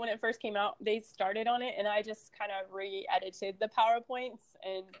beginning. So when it first came out, they started on it, and I just kind of re-edited the PowerPoints,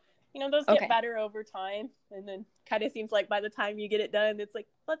 and those get better over time. And then kind of seems like by the time you get it done, it's like,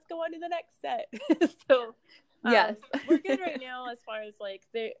 let's go on to the next set. So we're good right now as far as like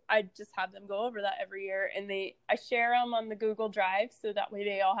I just have them go over that every year, and I share them on the Google Drive, so that way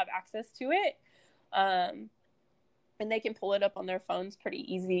they all have access to it. And they can pull it up on their phones,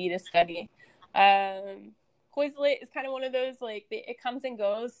 pretty easy to study. Quizlet is kind of one of those, like, it comes and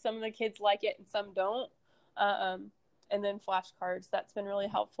goes. Some of the kids like it and some don't. And then flashcards, that's been really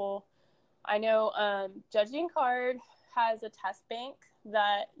helpful. I know Judging Card has a test bank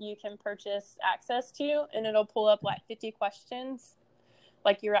that you can purchase access to, and it'll pull up like 50 questions,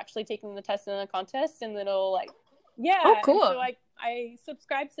 like you're actually taking the test in a contest, and then it'll like, oh, cool. So I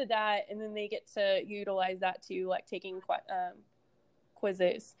subscribe to that, and then they get to utilize that to like taking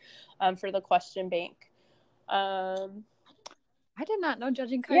quizzes for the question bank. I did not know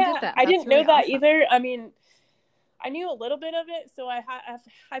Judging Card did that. I didn't know that either. I mean, I knew a little bit of it, so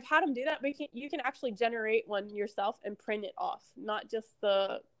I've had them do that. But you can actually generate one yourself and print it off, not just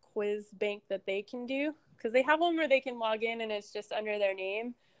the quiz bank that they can do, because they have one where they can log in and it's just under their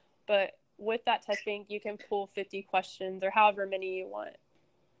name. But with that test bank, you can pull 50 questions or however many you want.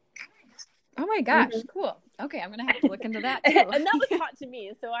 Oh my gosh, cool. Okay, I'm going to have to look into that too. And that was taught to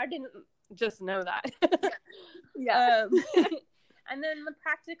me, so I didn't just know that. And then the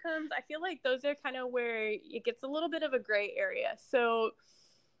practicums, I feel like those are kind of where it gets a little bit of a gray area. So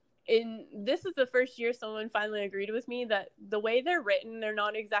this is the first year someone finally agreed with me that the way they're written, they're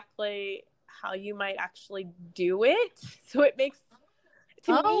not exactly how you might actually do it. So it makes,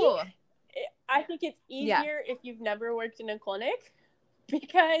 to me, I think it's easier if you've never worked in a clinic,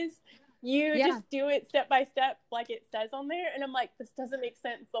 because you just do it step by step like it says on there. And I'm like, this doesn't make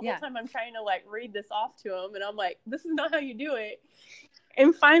sense. The whole time I'm trying to like read this off to them, and I'm like, this is not how you do it.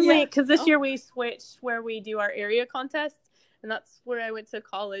 And finally, because this year we switched where we do our area contest, and that's where I went to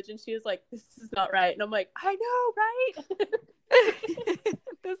college, and she was like, this is not right. And I'm like, I know, right?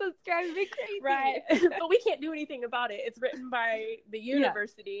 This is driving me crazy. Right. But we can't do anything about it. It's written by the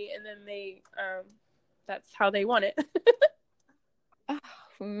university, and then they, that's how they want it. Oh,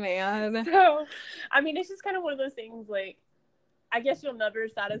 man. So, I mean, it's just kind of one of those things, like, I guess you'll never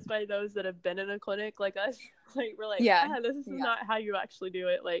satisfy those that have been in a clinic like us. Like, we're like, this is not how you actually do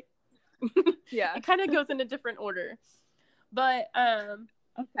it. Like, it kind of goes in a different order. But,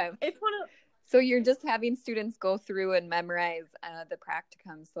 it's one of... So you're just having students go through and memorize the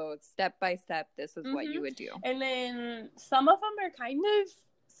practicum. So it's step by step, this is what you would do. And then some of them are kind of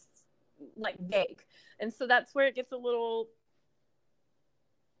like vague. And so that's where it gets a little,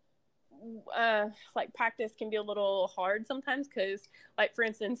 like, practice can be a little hard sometimes. Because, like, for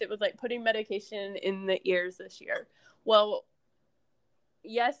instance, it was like putting medication in the ears this year. Well,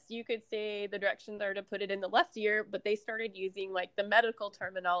 yes, you could say the directions are to put it in the left ear, but they started using like the medical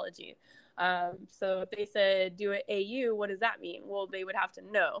terminology. So if they said do it AU, what does that mean? Well, they would have to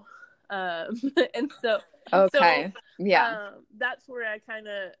know. And so, okay. that's where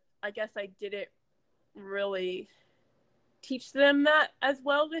I guess I didn't really teach them that as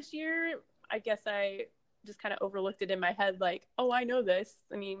well this year. I guess I just kind of overlooked it in my head, like, oh, I know this.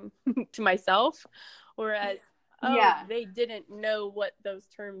 I mean, to myself, whereas, they didn't know what those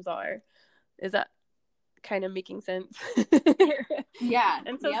terms are. Is that kind of making sense? Yeah.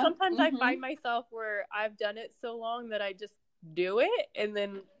 And so sometimes I find myself where I've done it so long that I just do it, and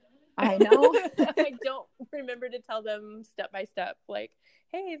then I know I don't remember to tell them step by step, like,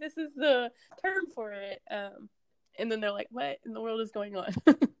 hey, this is the term for it. And then they're like, what in the world is going on?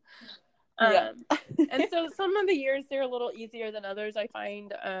 And so some of the years they're a little easier than others, I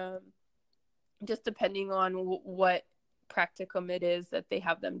find, just depending on what practicum it is that they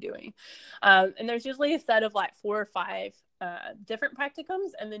have them doing. And there's usually a set of like 4 or 5 different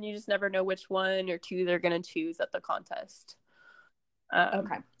practicums, and then you just never know which one or 2 they're going to choose at the contest.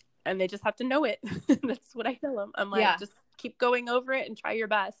 Okay. And they just have to know it. That's what I tell them. I'm like, just keep going over it and try your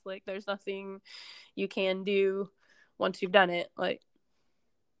best. Like, there's nothing you can do once you've done it. Like,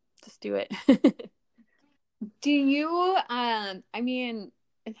 just do it. Do you, I mean,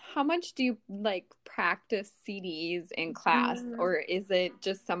 how much do you like practice CDs in class, or is it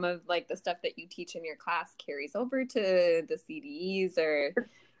just some of like the stuff that you teach in your class carries over to the CDs, or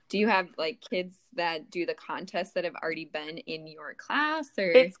do you have like kids that do the contests that have already been in your class? Or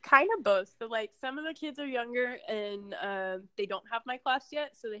it's kind of both. So like some of the kids are younger and they don't have my class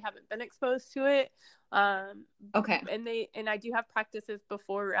yet, so they haven't been exposed to it. Okay. And I do have practices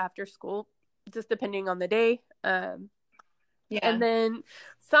before or after school, just depending on the day. And then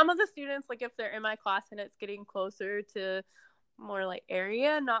some of the students, like if they're in my class and it's getting closer to more like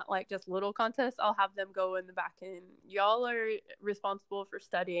area, not like just little contests, I'll have them go in the back and y'all are responsible for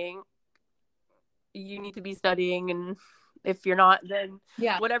studying. You need to be studying, and if you're not, then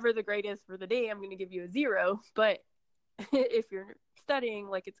whatever the grade is for the day, I'm going to give you a 0. But if you're studying,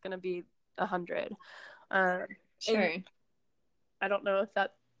 like, it's going to be 100. Sure. I don't know if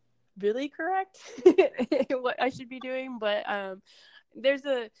that's really correct what I should be doing, but there's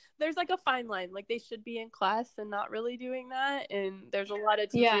like a fine line. Like, they should be in class and not really doing that, and there's a lot of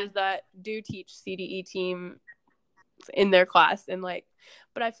teachers that do teach CDE team in their class, and like,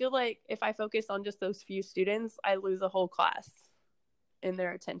 but I feel like if I focus on just those few students, I lose a whole class in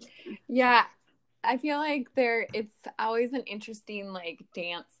their attention. I feel like it's always an interesting like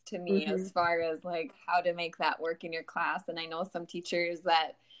dance to me as far as like how to make that work in your class. And I know some teachers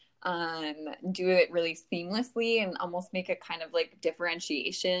that do it really seamlessly and almost make a kind of like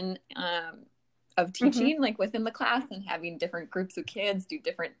differentiation of teaching like within the class, and having different groups of kids do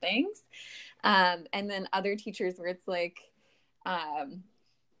different things. And then other teachers where it's like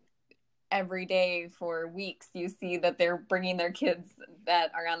every day for weeks you see that they're bringing their kids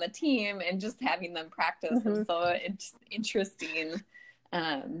that are on the team and just having them practice. And so it's interesting,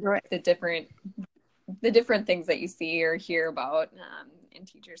 the different things that you see or hear about in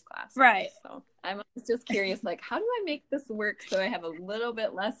teachers' classes. Right. So I'm just curious, like, how do I make this work so I have a little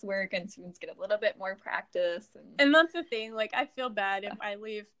bit less work and students get a little bit more practice? And that's the thing. Like, I feel bad if I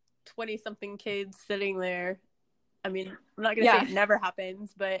leave 20-something kids sitting there. I mean, I'm not going to say it never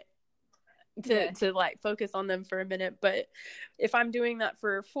happens, but to like focus on them for a minute. But if I'm doing that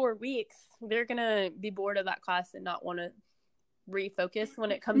for 4 weeks, they're going to be bored of that class and not want to refocus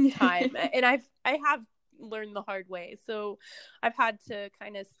when it comes time. And I have learned the hard way. So I've had to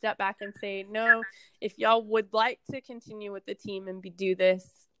kind of step back and say, no, if y'all would like to continue with the team and do this,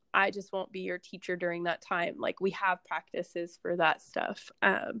 I just won't be your teacher during that time. Like, we have practices for that stuff.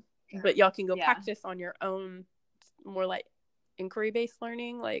 But y'all can go practice on your own, more like inquiry-based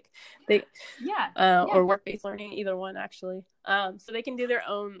learning, like or work-based learning, either one actually. So they can do their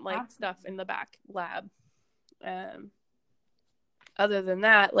own like stuff in the back lab. Other than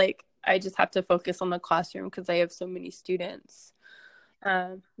that, like, I just have to focus on the classroom because I have so many students.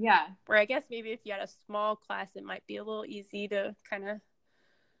 Where I guess maybe if you had a small class, it might be a little easy to kind of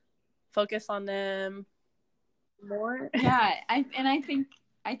focus on them more.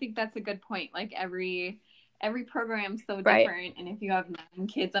 I think that's a good point. Like, every program's so different, and if you have 9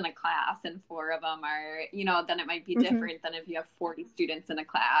 kids in a class and 4 of them are, then it might be different than if you have 40 students in a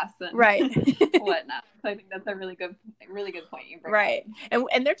class and whatnot. So I think that's a really good point you bring up.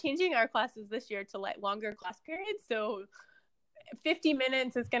 And they're changing our classes this year to like longer class periods. So 50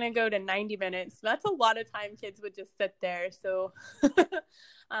 minutes is going to go to 90 minutes. That's a lot of time kids would just sit there. So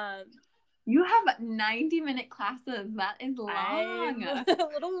You have 90-minute classes. That is long.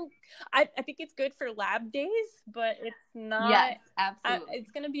 I think it's good for lab days, but it's not. Yes, absolutely. It's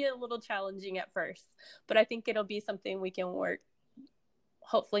going to be a little challenging at first, but I think it'll be something we can work,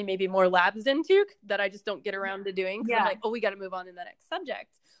 hopefully maybe more labs into that I just don't get around to doing. Yeah. I'm like, oh, we got to move on to the next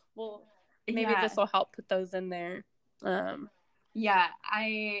subject. Well, maybe this will help put those in there. Yeah,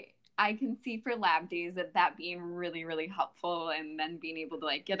 I can see for lab days that being really, really helpful, and then being able to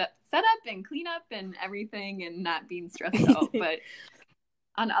like get up, set up and clean up and everything and not being stressed out. But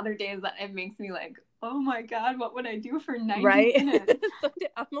on other days that it makes me like, oh my God, what would I do for 90 minutes?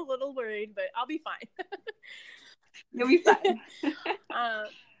 I'm a little worried, but I'll be fine. You'll be fine.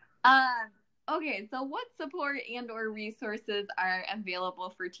 Okay, so what support and or resources are available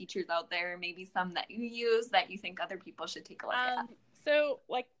for teachers out there? Maybe some that you use that you think other people should take a look at. So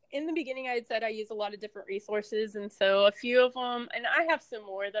like in the beginning, I had said I use a lot of different resources. And so a few of them, and I have some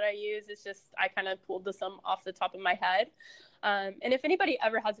more that I use. It's just, I kind of pulled some off the top of my head. And if anybody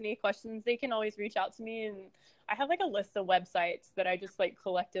ever has any questions, they can always reach out to me. And I have like a list of websites that I just like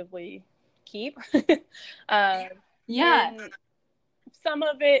collectively keep. And some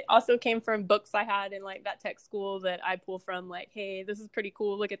of it also came from books I had in like that tech school that I pull from, like, hey, this is pretty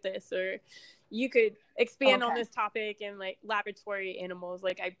cool. Look at this. Or you could expand on this topic and like laboratory animals.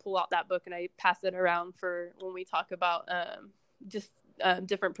 Like I pull out that book and I pass it around for when we talk about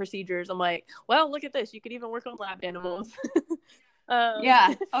different procedures. I'm like, well, look at this. You could even work on lab animals.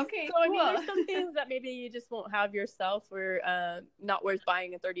 Okay. So, cool. I mean, there's some things that maybe you just won't have yourself, or not worth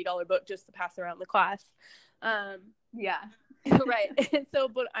buying a $30 book just to pass around the class. Right. And so,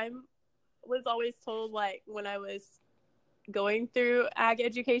 but was always told, like, when I was going through ag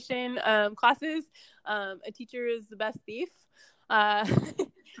education classes, a teacher is the best thief.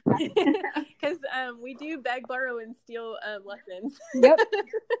 Because we do beg, borrow, and steal lessons.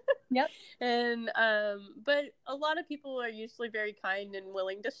 Yep. And but a lot of people are usually very kind and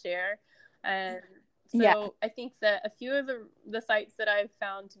willing to share. And so I think that a few of the sites that I've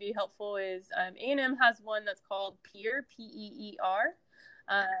found to be helpful is A&M has one that's called PEER, PEER.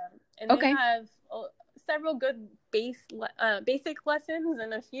 And they have several good basic lessons,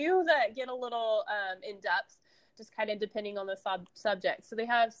 and a few that get a little in-depth, just kind of depending on the subject. So they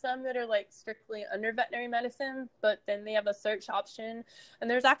have some that are like strictly under veterinary medicine, but then they have a search option, and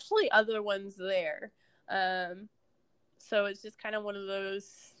there's actually other ones there. So it's just kind of one of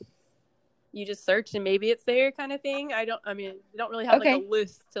those, you just search and maybe it's there kind of thing. You don't really have like a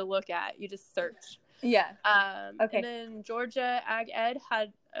list to look at. You just search. And then Georgia Ag Ed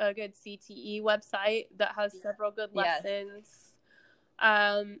had a good CTE website that has several good lessons.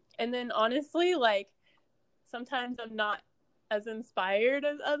 And then honestly, like, sometimes I'm not as inspired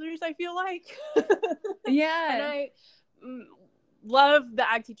as others, I feel like. And I love the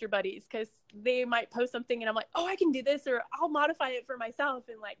Ag Teacher Buddies, because they might post something and I'm like, oh, I can do this, or I'll modify it for myself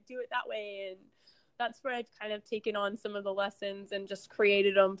and like do it that way. And that's where I've kind of taken on some of the lessons and just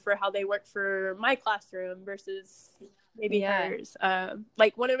created them for how they work for my classroom versus maybe hers.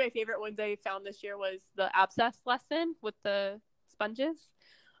 Like one of my favorite ones I found this year was the abscess lesson with the sponges.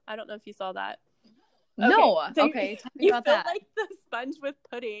 I don't know if you saw that. No. So you fill like the sponge with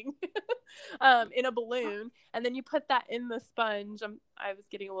pudding in a balloon, and then you put that in the sponge. I was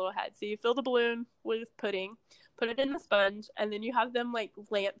getting a little ahead. So you fill the balloon with pudding, put it in the sponge, and then you have them like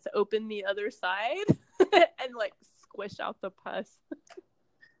lance open the other side and like squish out the pus.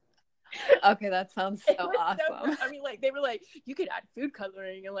 Okay, that sounds so awesome. They were like, you could add food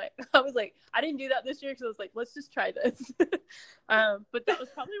coloring, and like I was like, I didn't do that this year because I was like, let's just try this. But that was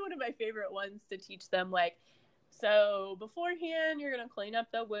probably one of my favorite ones to teach them. Like, so beforehand, you're gonna clean up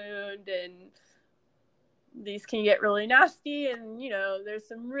the wound, and these can get really nasty. And there's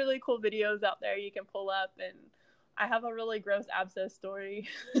some really cool videos out there you can pull up. And I have a really gross abscess story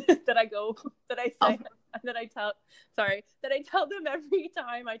that I tell them every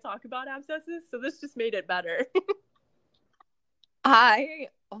time I talk about abscesses. So this just made it better.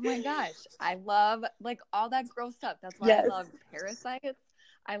 Oh my gosh, I love like all that gross stuff. That's why I love parasites.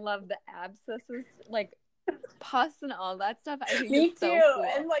 I love the abscesses, like pus and all that stuff. I think Me it's so too. cool.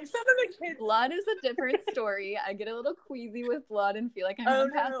 And like some of the kids, blood is a different story. I get a little queasy with blood and feel like I'm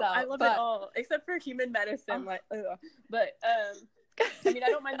gonna pass out. I love it all, except for human medicine. But I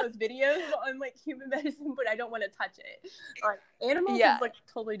don't mind those videos on like human medicine, but I don't want to touch it. Like animals is like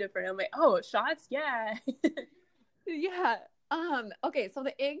totally different. I'm like, oh, shots, Okay, so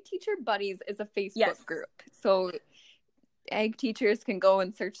the Ag Teacher Buddies is a Facebook group. So ag teachers can go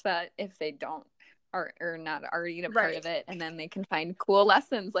and search that if they don't are or not already a part of it, and then they can find cool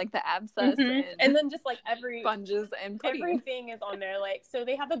lessons like the abscess and then just like every sponges and pudding. Everything is on there. Like, so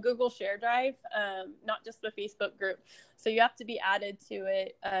they have a Google Share Drive, not just the Facebook group. So you have to be added to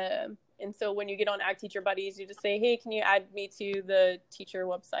it. And so when you get on Ag Teacher Buddies, you just say, hey, can you add me to the teacher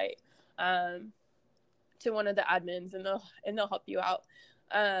website, to one of the admins, and they'll help you out.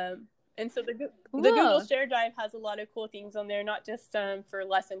 And so the Google Share Drive has a lot of cool things on there, not just for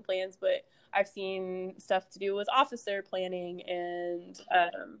lesson plans, but I've seen stuff to do with officer planning and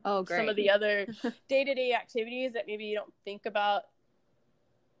some of the other day-to-day activities that maybe you don't think about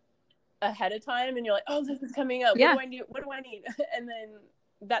ahead of time. And you're like, oh, this is coming up. Yeah. What do I need? And then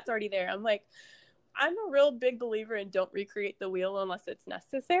that's already there. I'm like, I'm a real big believer in don't recreate the wheel unless it's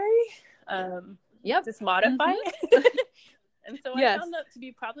necessary. Just modify it. And so I found that to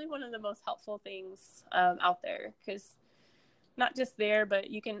be probably one of the most helpful things out there, because not just there, but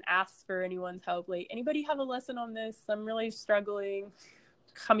you can ask for anyone's help. Like, anybody have a lesson on this? I'm really struggling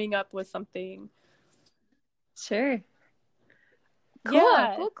coming up with something. Sure.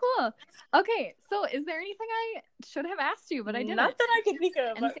 Cool. Okay, so is there anything I should have asked you, but I didn't? Not that I can think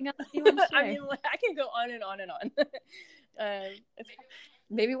of. Anything else you want to share? I mean, I can go on and on and on.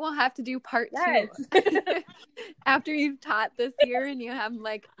 Maybe we'll have to do part 2 after you've taught this year and you have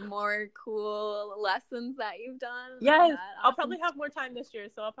like more cool lessons that you've done. Yes, I'll probably have more time this year,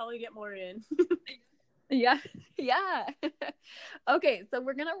 so I'll probably get more in. Yeah. Okay, so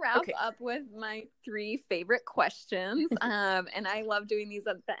we're gonna wrap up with my 3 favorite questions, and I love doing these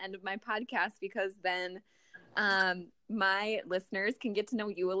at the end of my podcast because then my listeners can get to know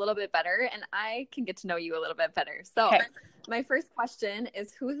you a little bit better, and I can get to know you a little bit better. So my first question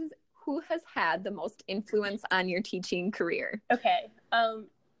is, who has had the most influence on your teaching career? Okay.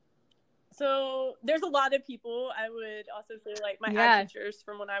 So there's a lot of people. I would also say, like, my ag teachers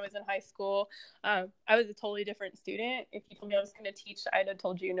from when I was in high school. I was a totally different student. If you told me I was going to teach, I'd have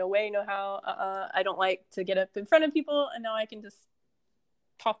told you, no way, no how. I don't like to get up in front of people, and now I can just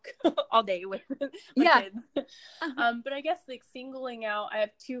talk all day with my kids. But I guess, like, singling out, I have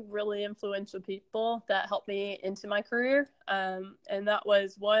 2 really influential people that helped me into my career. And that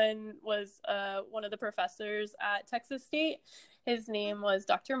was one of the professors at Texas State. His name was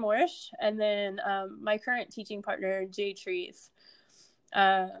Dr. Morrish, and then my current teaching partner, Jay Trees.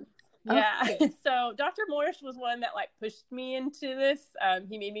 So Dr. Morrish was one that, like, pushed me into this.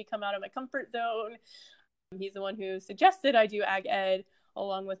 He made me come out of my comfort zone. He's the one who suggested I do ag ed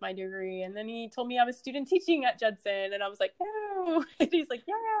along with my degree, and then he told me I was student teaching at Judson, and I was like, no. And he's like,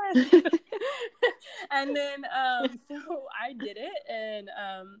 yes. And then so I did it, and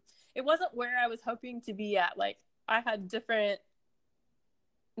it wasn't where I was hoping to be at. Like, I had different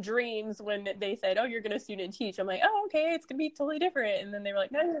dreams when they said, oh, you're gonna student teach. I'm like, oh, okay, it's gonna be totally different. And then they were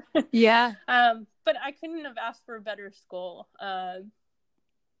like, no. But I couldn't have asked for a better school.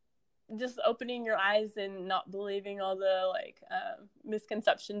 Just opening your eyes and not believing all the, like,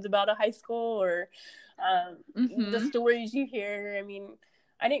 misconceptions about a high school or the stories you hear. I mean,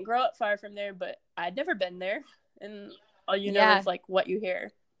 I didn't grow up far from there, but I'd never been there, and all you know is, like, what you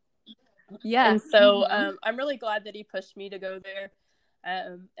hear. And so I'm really glad that he pushed me to go there.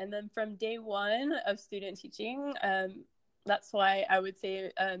 And then from day one of student teaching, that's why I would say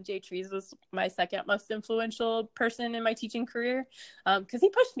Jay Trees was my second most influential person in my teaching career, because he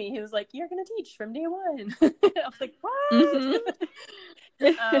pushed me. He was like, you're going to teach from day one. I was like, what?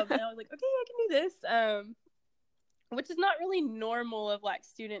 And I was like, okay, I can do this, which is not really normal of, like,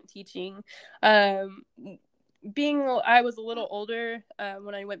 student teaching. I was a little older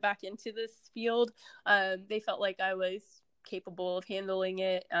when I went back into this field. They felt like I was capable of handling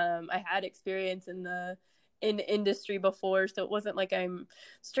it. I had experience in the industry before, so it wasn't like I'm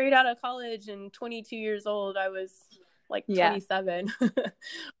straight out of college and 22 years old. I was like 27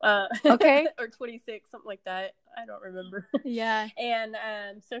 or 26, something like that. I don't remember.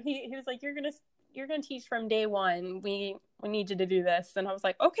 And so he was like, you're gonna teach from day one. We need you to do this. And I was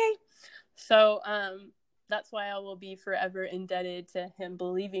like, okay. So that's why I will be forever indebted to him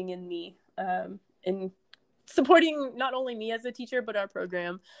believing in me, and supporting not only me as a teacher, but our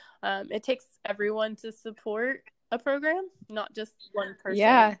program. It takes everyone to support a program, not just one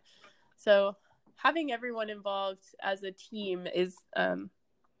person. So having everyone involved as a team is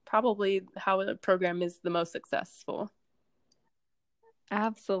probably how the program is the most successful.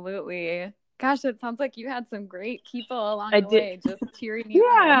 Absolutely. Gosh, it sounds like you had some great people along the way just cheering you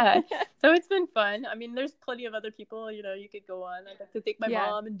on. So it's been fun. I mean, there's plenty of other people, you could go on. I'd like to thank my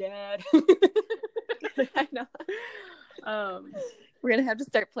mom and dad. I know. We're going to have to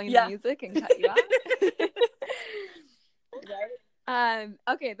start playing the music and cut you off.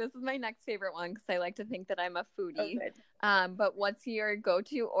 Okay, this is my next favorite one because I like to think that I'm a foodie. Okay. But what's your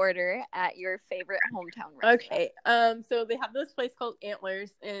go-to order at your favorite hometown restaurant? Okay. So they have this place called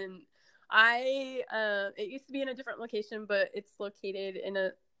Antlers, and it used to be in a different location, but it's located in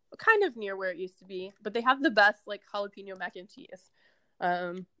a kind of near where it used to be. But they have the best like jalapeno mac and cheese.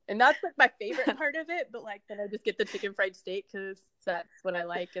 And that's like my favorite part of it, but like then I just get the chicken fried steak because that's what I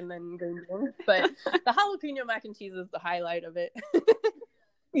like, and then green beans. But the jalapeno mac and cheese is the highlight of it.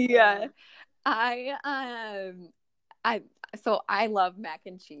 Yeah. So I love mac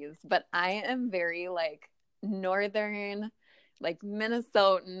and cheese, but I am very like northern, like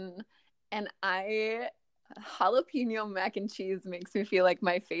Minnesotan, and jalapeno mac and cheese makes me feel like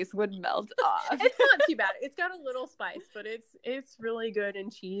my face would melt off. It's not too bad. It's got a little spice, but it's really good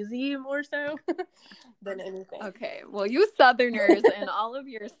and cheesy more so than anything. Okay, well, you Southerners and all of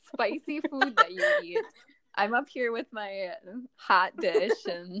your spicy food that you eat. I'm up here with my hot dish,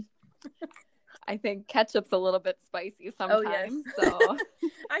 and I think ketchup's a little bit spicy sometimes. Oh, yes. So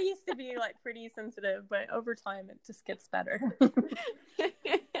I used to be like pretty sensitive, but over time it just gets better.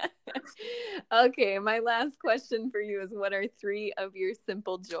 Okay, my last question for you is, what are 3 of your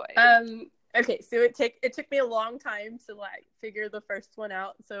simple joys? Okay, so it took me a long time to like figure the first one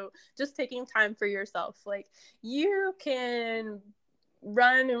out. So just taking time for yourself. Like you can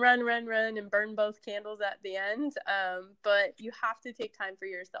run and burn both candles at the end, but you have to take time for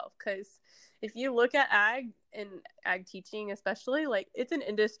yourself, because if you look at ag and ag teaching especially, like it's an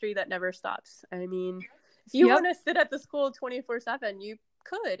industry that never stops. I mean, if you want to sit at the school 24/7, you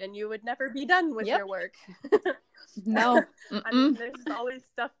could, and you would never be done with your work. No. I mean, there's always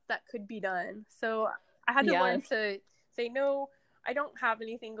stuff that could be done. So I had to learn to say, no, I don't have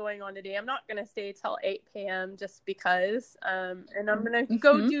anything going on today. I'm not going to stay till 8 p.m. just because. And I'm going to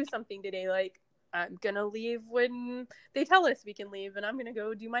go do something today. Like I'm going to leave when they tell us we can leave, and I'm going to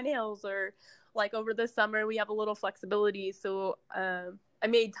go do my nails, or like over the summer, we have a little flexibility. So I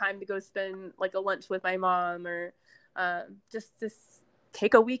made time to go spend like a lunch with my mom, or just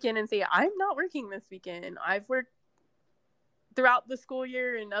take a weekend and say, I'm not working this weekend. I've worked throughout the school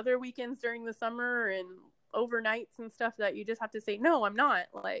year and other weekends during the summer and overnights and stuff, that you just have to say, no, I'm not.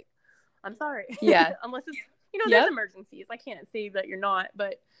 Like, I'm sorry. Yeah. Unless it's, there's emergencies. I can't say that you're not,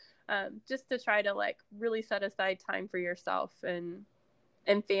 but just to try to like really set aside time for yourself and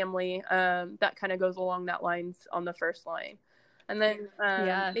family. That kind of goes along that lines on the first line. And then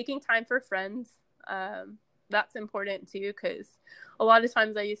making time for friends. That's important too, because a lot of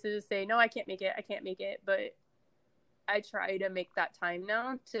times I used to just say, no, I can't make it. But I try to make that time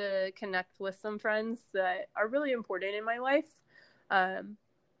now to connect with some friends that are really important in my life. And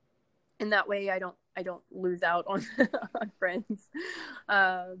that way I don't lose out on, on friends.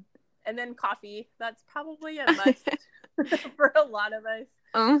 And then coffee, that's probably a must for a lot of us.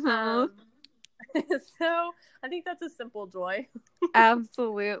 So I think that's a simple joy.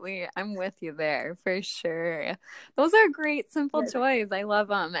 Absolutely. I'm with you there for sure. Those are great simple joys. I love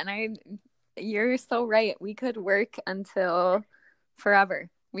them. And you're so right. We could work until forever.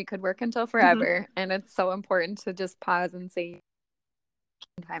 And it's so important to just pause and say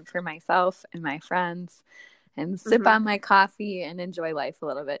time for myself and my friends, and sip on my coffee and enjoy life a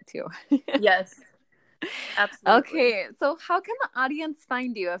little bit too. Yes. Absolutely. Okay, so how can the audience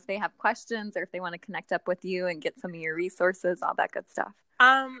find you if they have questions, or if they want to connect up with you and get some of your resources, all that good stuff?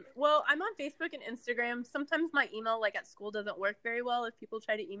 Well, I'm on Facebook and Instagram. Sometimes my email, like at school, doesn't work very well if people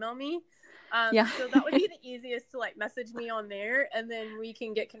try to email me. So that would be the easiest, to like message me on there, and then we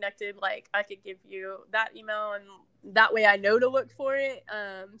can get connected. Like I could give you that email, and that way I know to look for it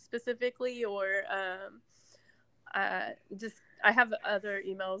specifically, or I have other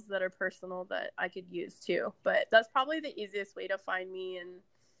emails that are personal that I could use too, but that's probably the easiest way to find me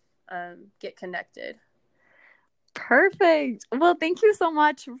and get connected. Perfect. Well, thank you so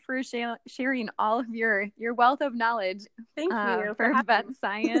much for sharing all of your wealth of knowledge. Thank you for vet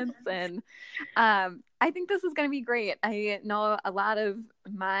science. And I think this is going to be great. I know a lot of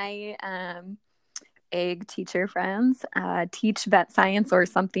my ag teacher friends teach vet science or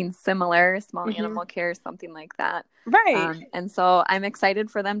something similar, small animal care, something like that. Right. And so I'm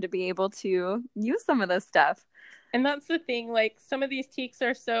excited for them to be able to use some of this stuff. And that's the thing, like some of these teaks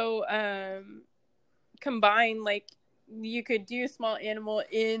are so combined, like you could do small animal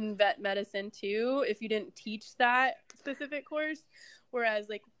in vet medicine too if you didn't teach that specific course, whereas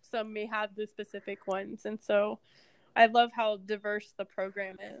like some may have the specific ones. And so I love how diverse the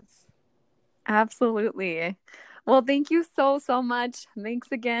program is. Absolutely. Well, thank you so much.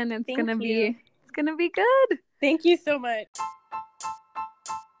 Thanks again. It's gonna be good. Thank you so much.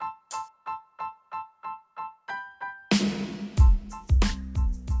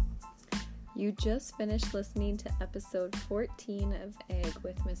 You just finished listening to episode 14 of Ag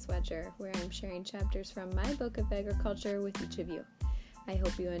with Miss Wedger, where I'm sharing chapters from my book of agriculture with each of you. I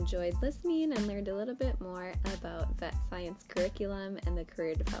hope you enjoyed listening and learned a little bit more about vet science curriculum and the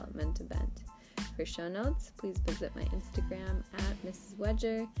career development event. For show notes, please visit my Instagram at Mrs.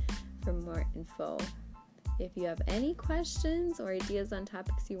 Wedger for more info. If you have any questions or ideas on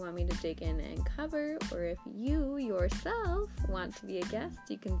topics you want me to dig in and cover, or if you yourself want to be a guest,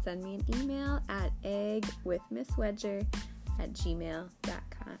 you can send me an email at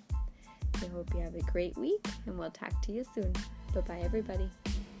eggwithmisswedger@gmail.com. I hope you have a great week, and we'll talk to you soon. Bye-bye, everybody.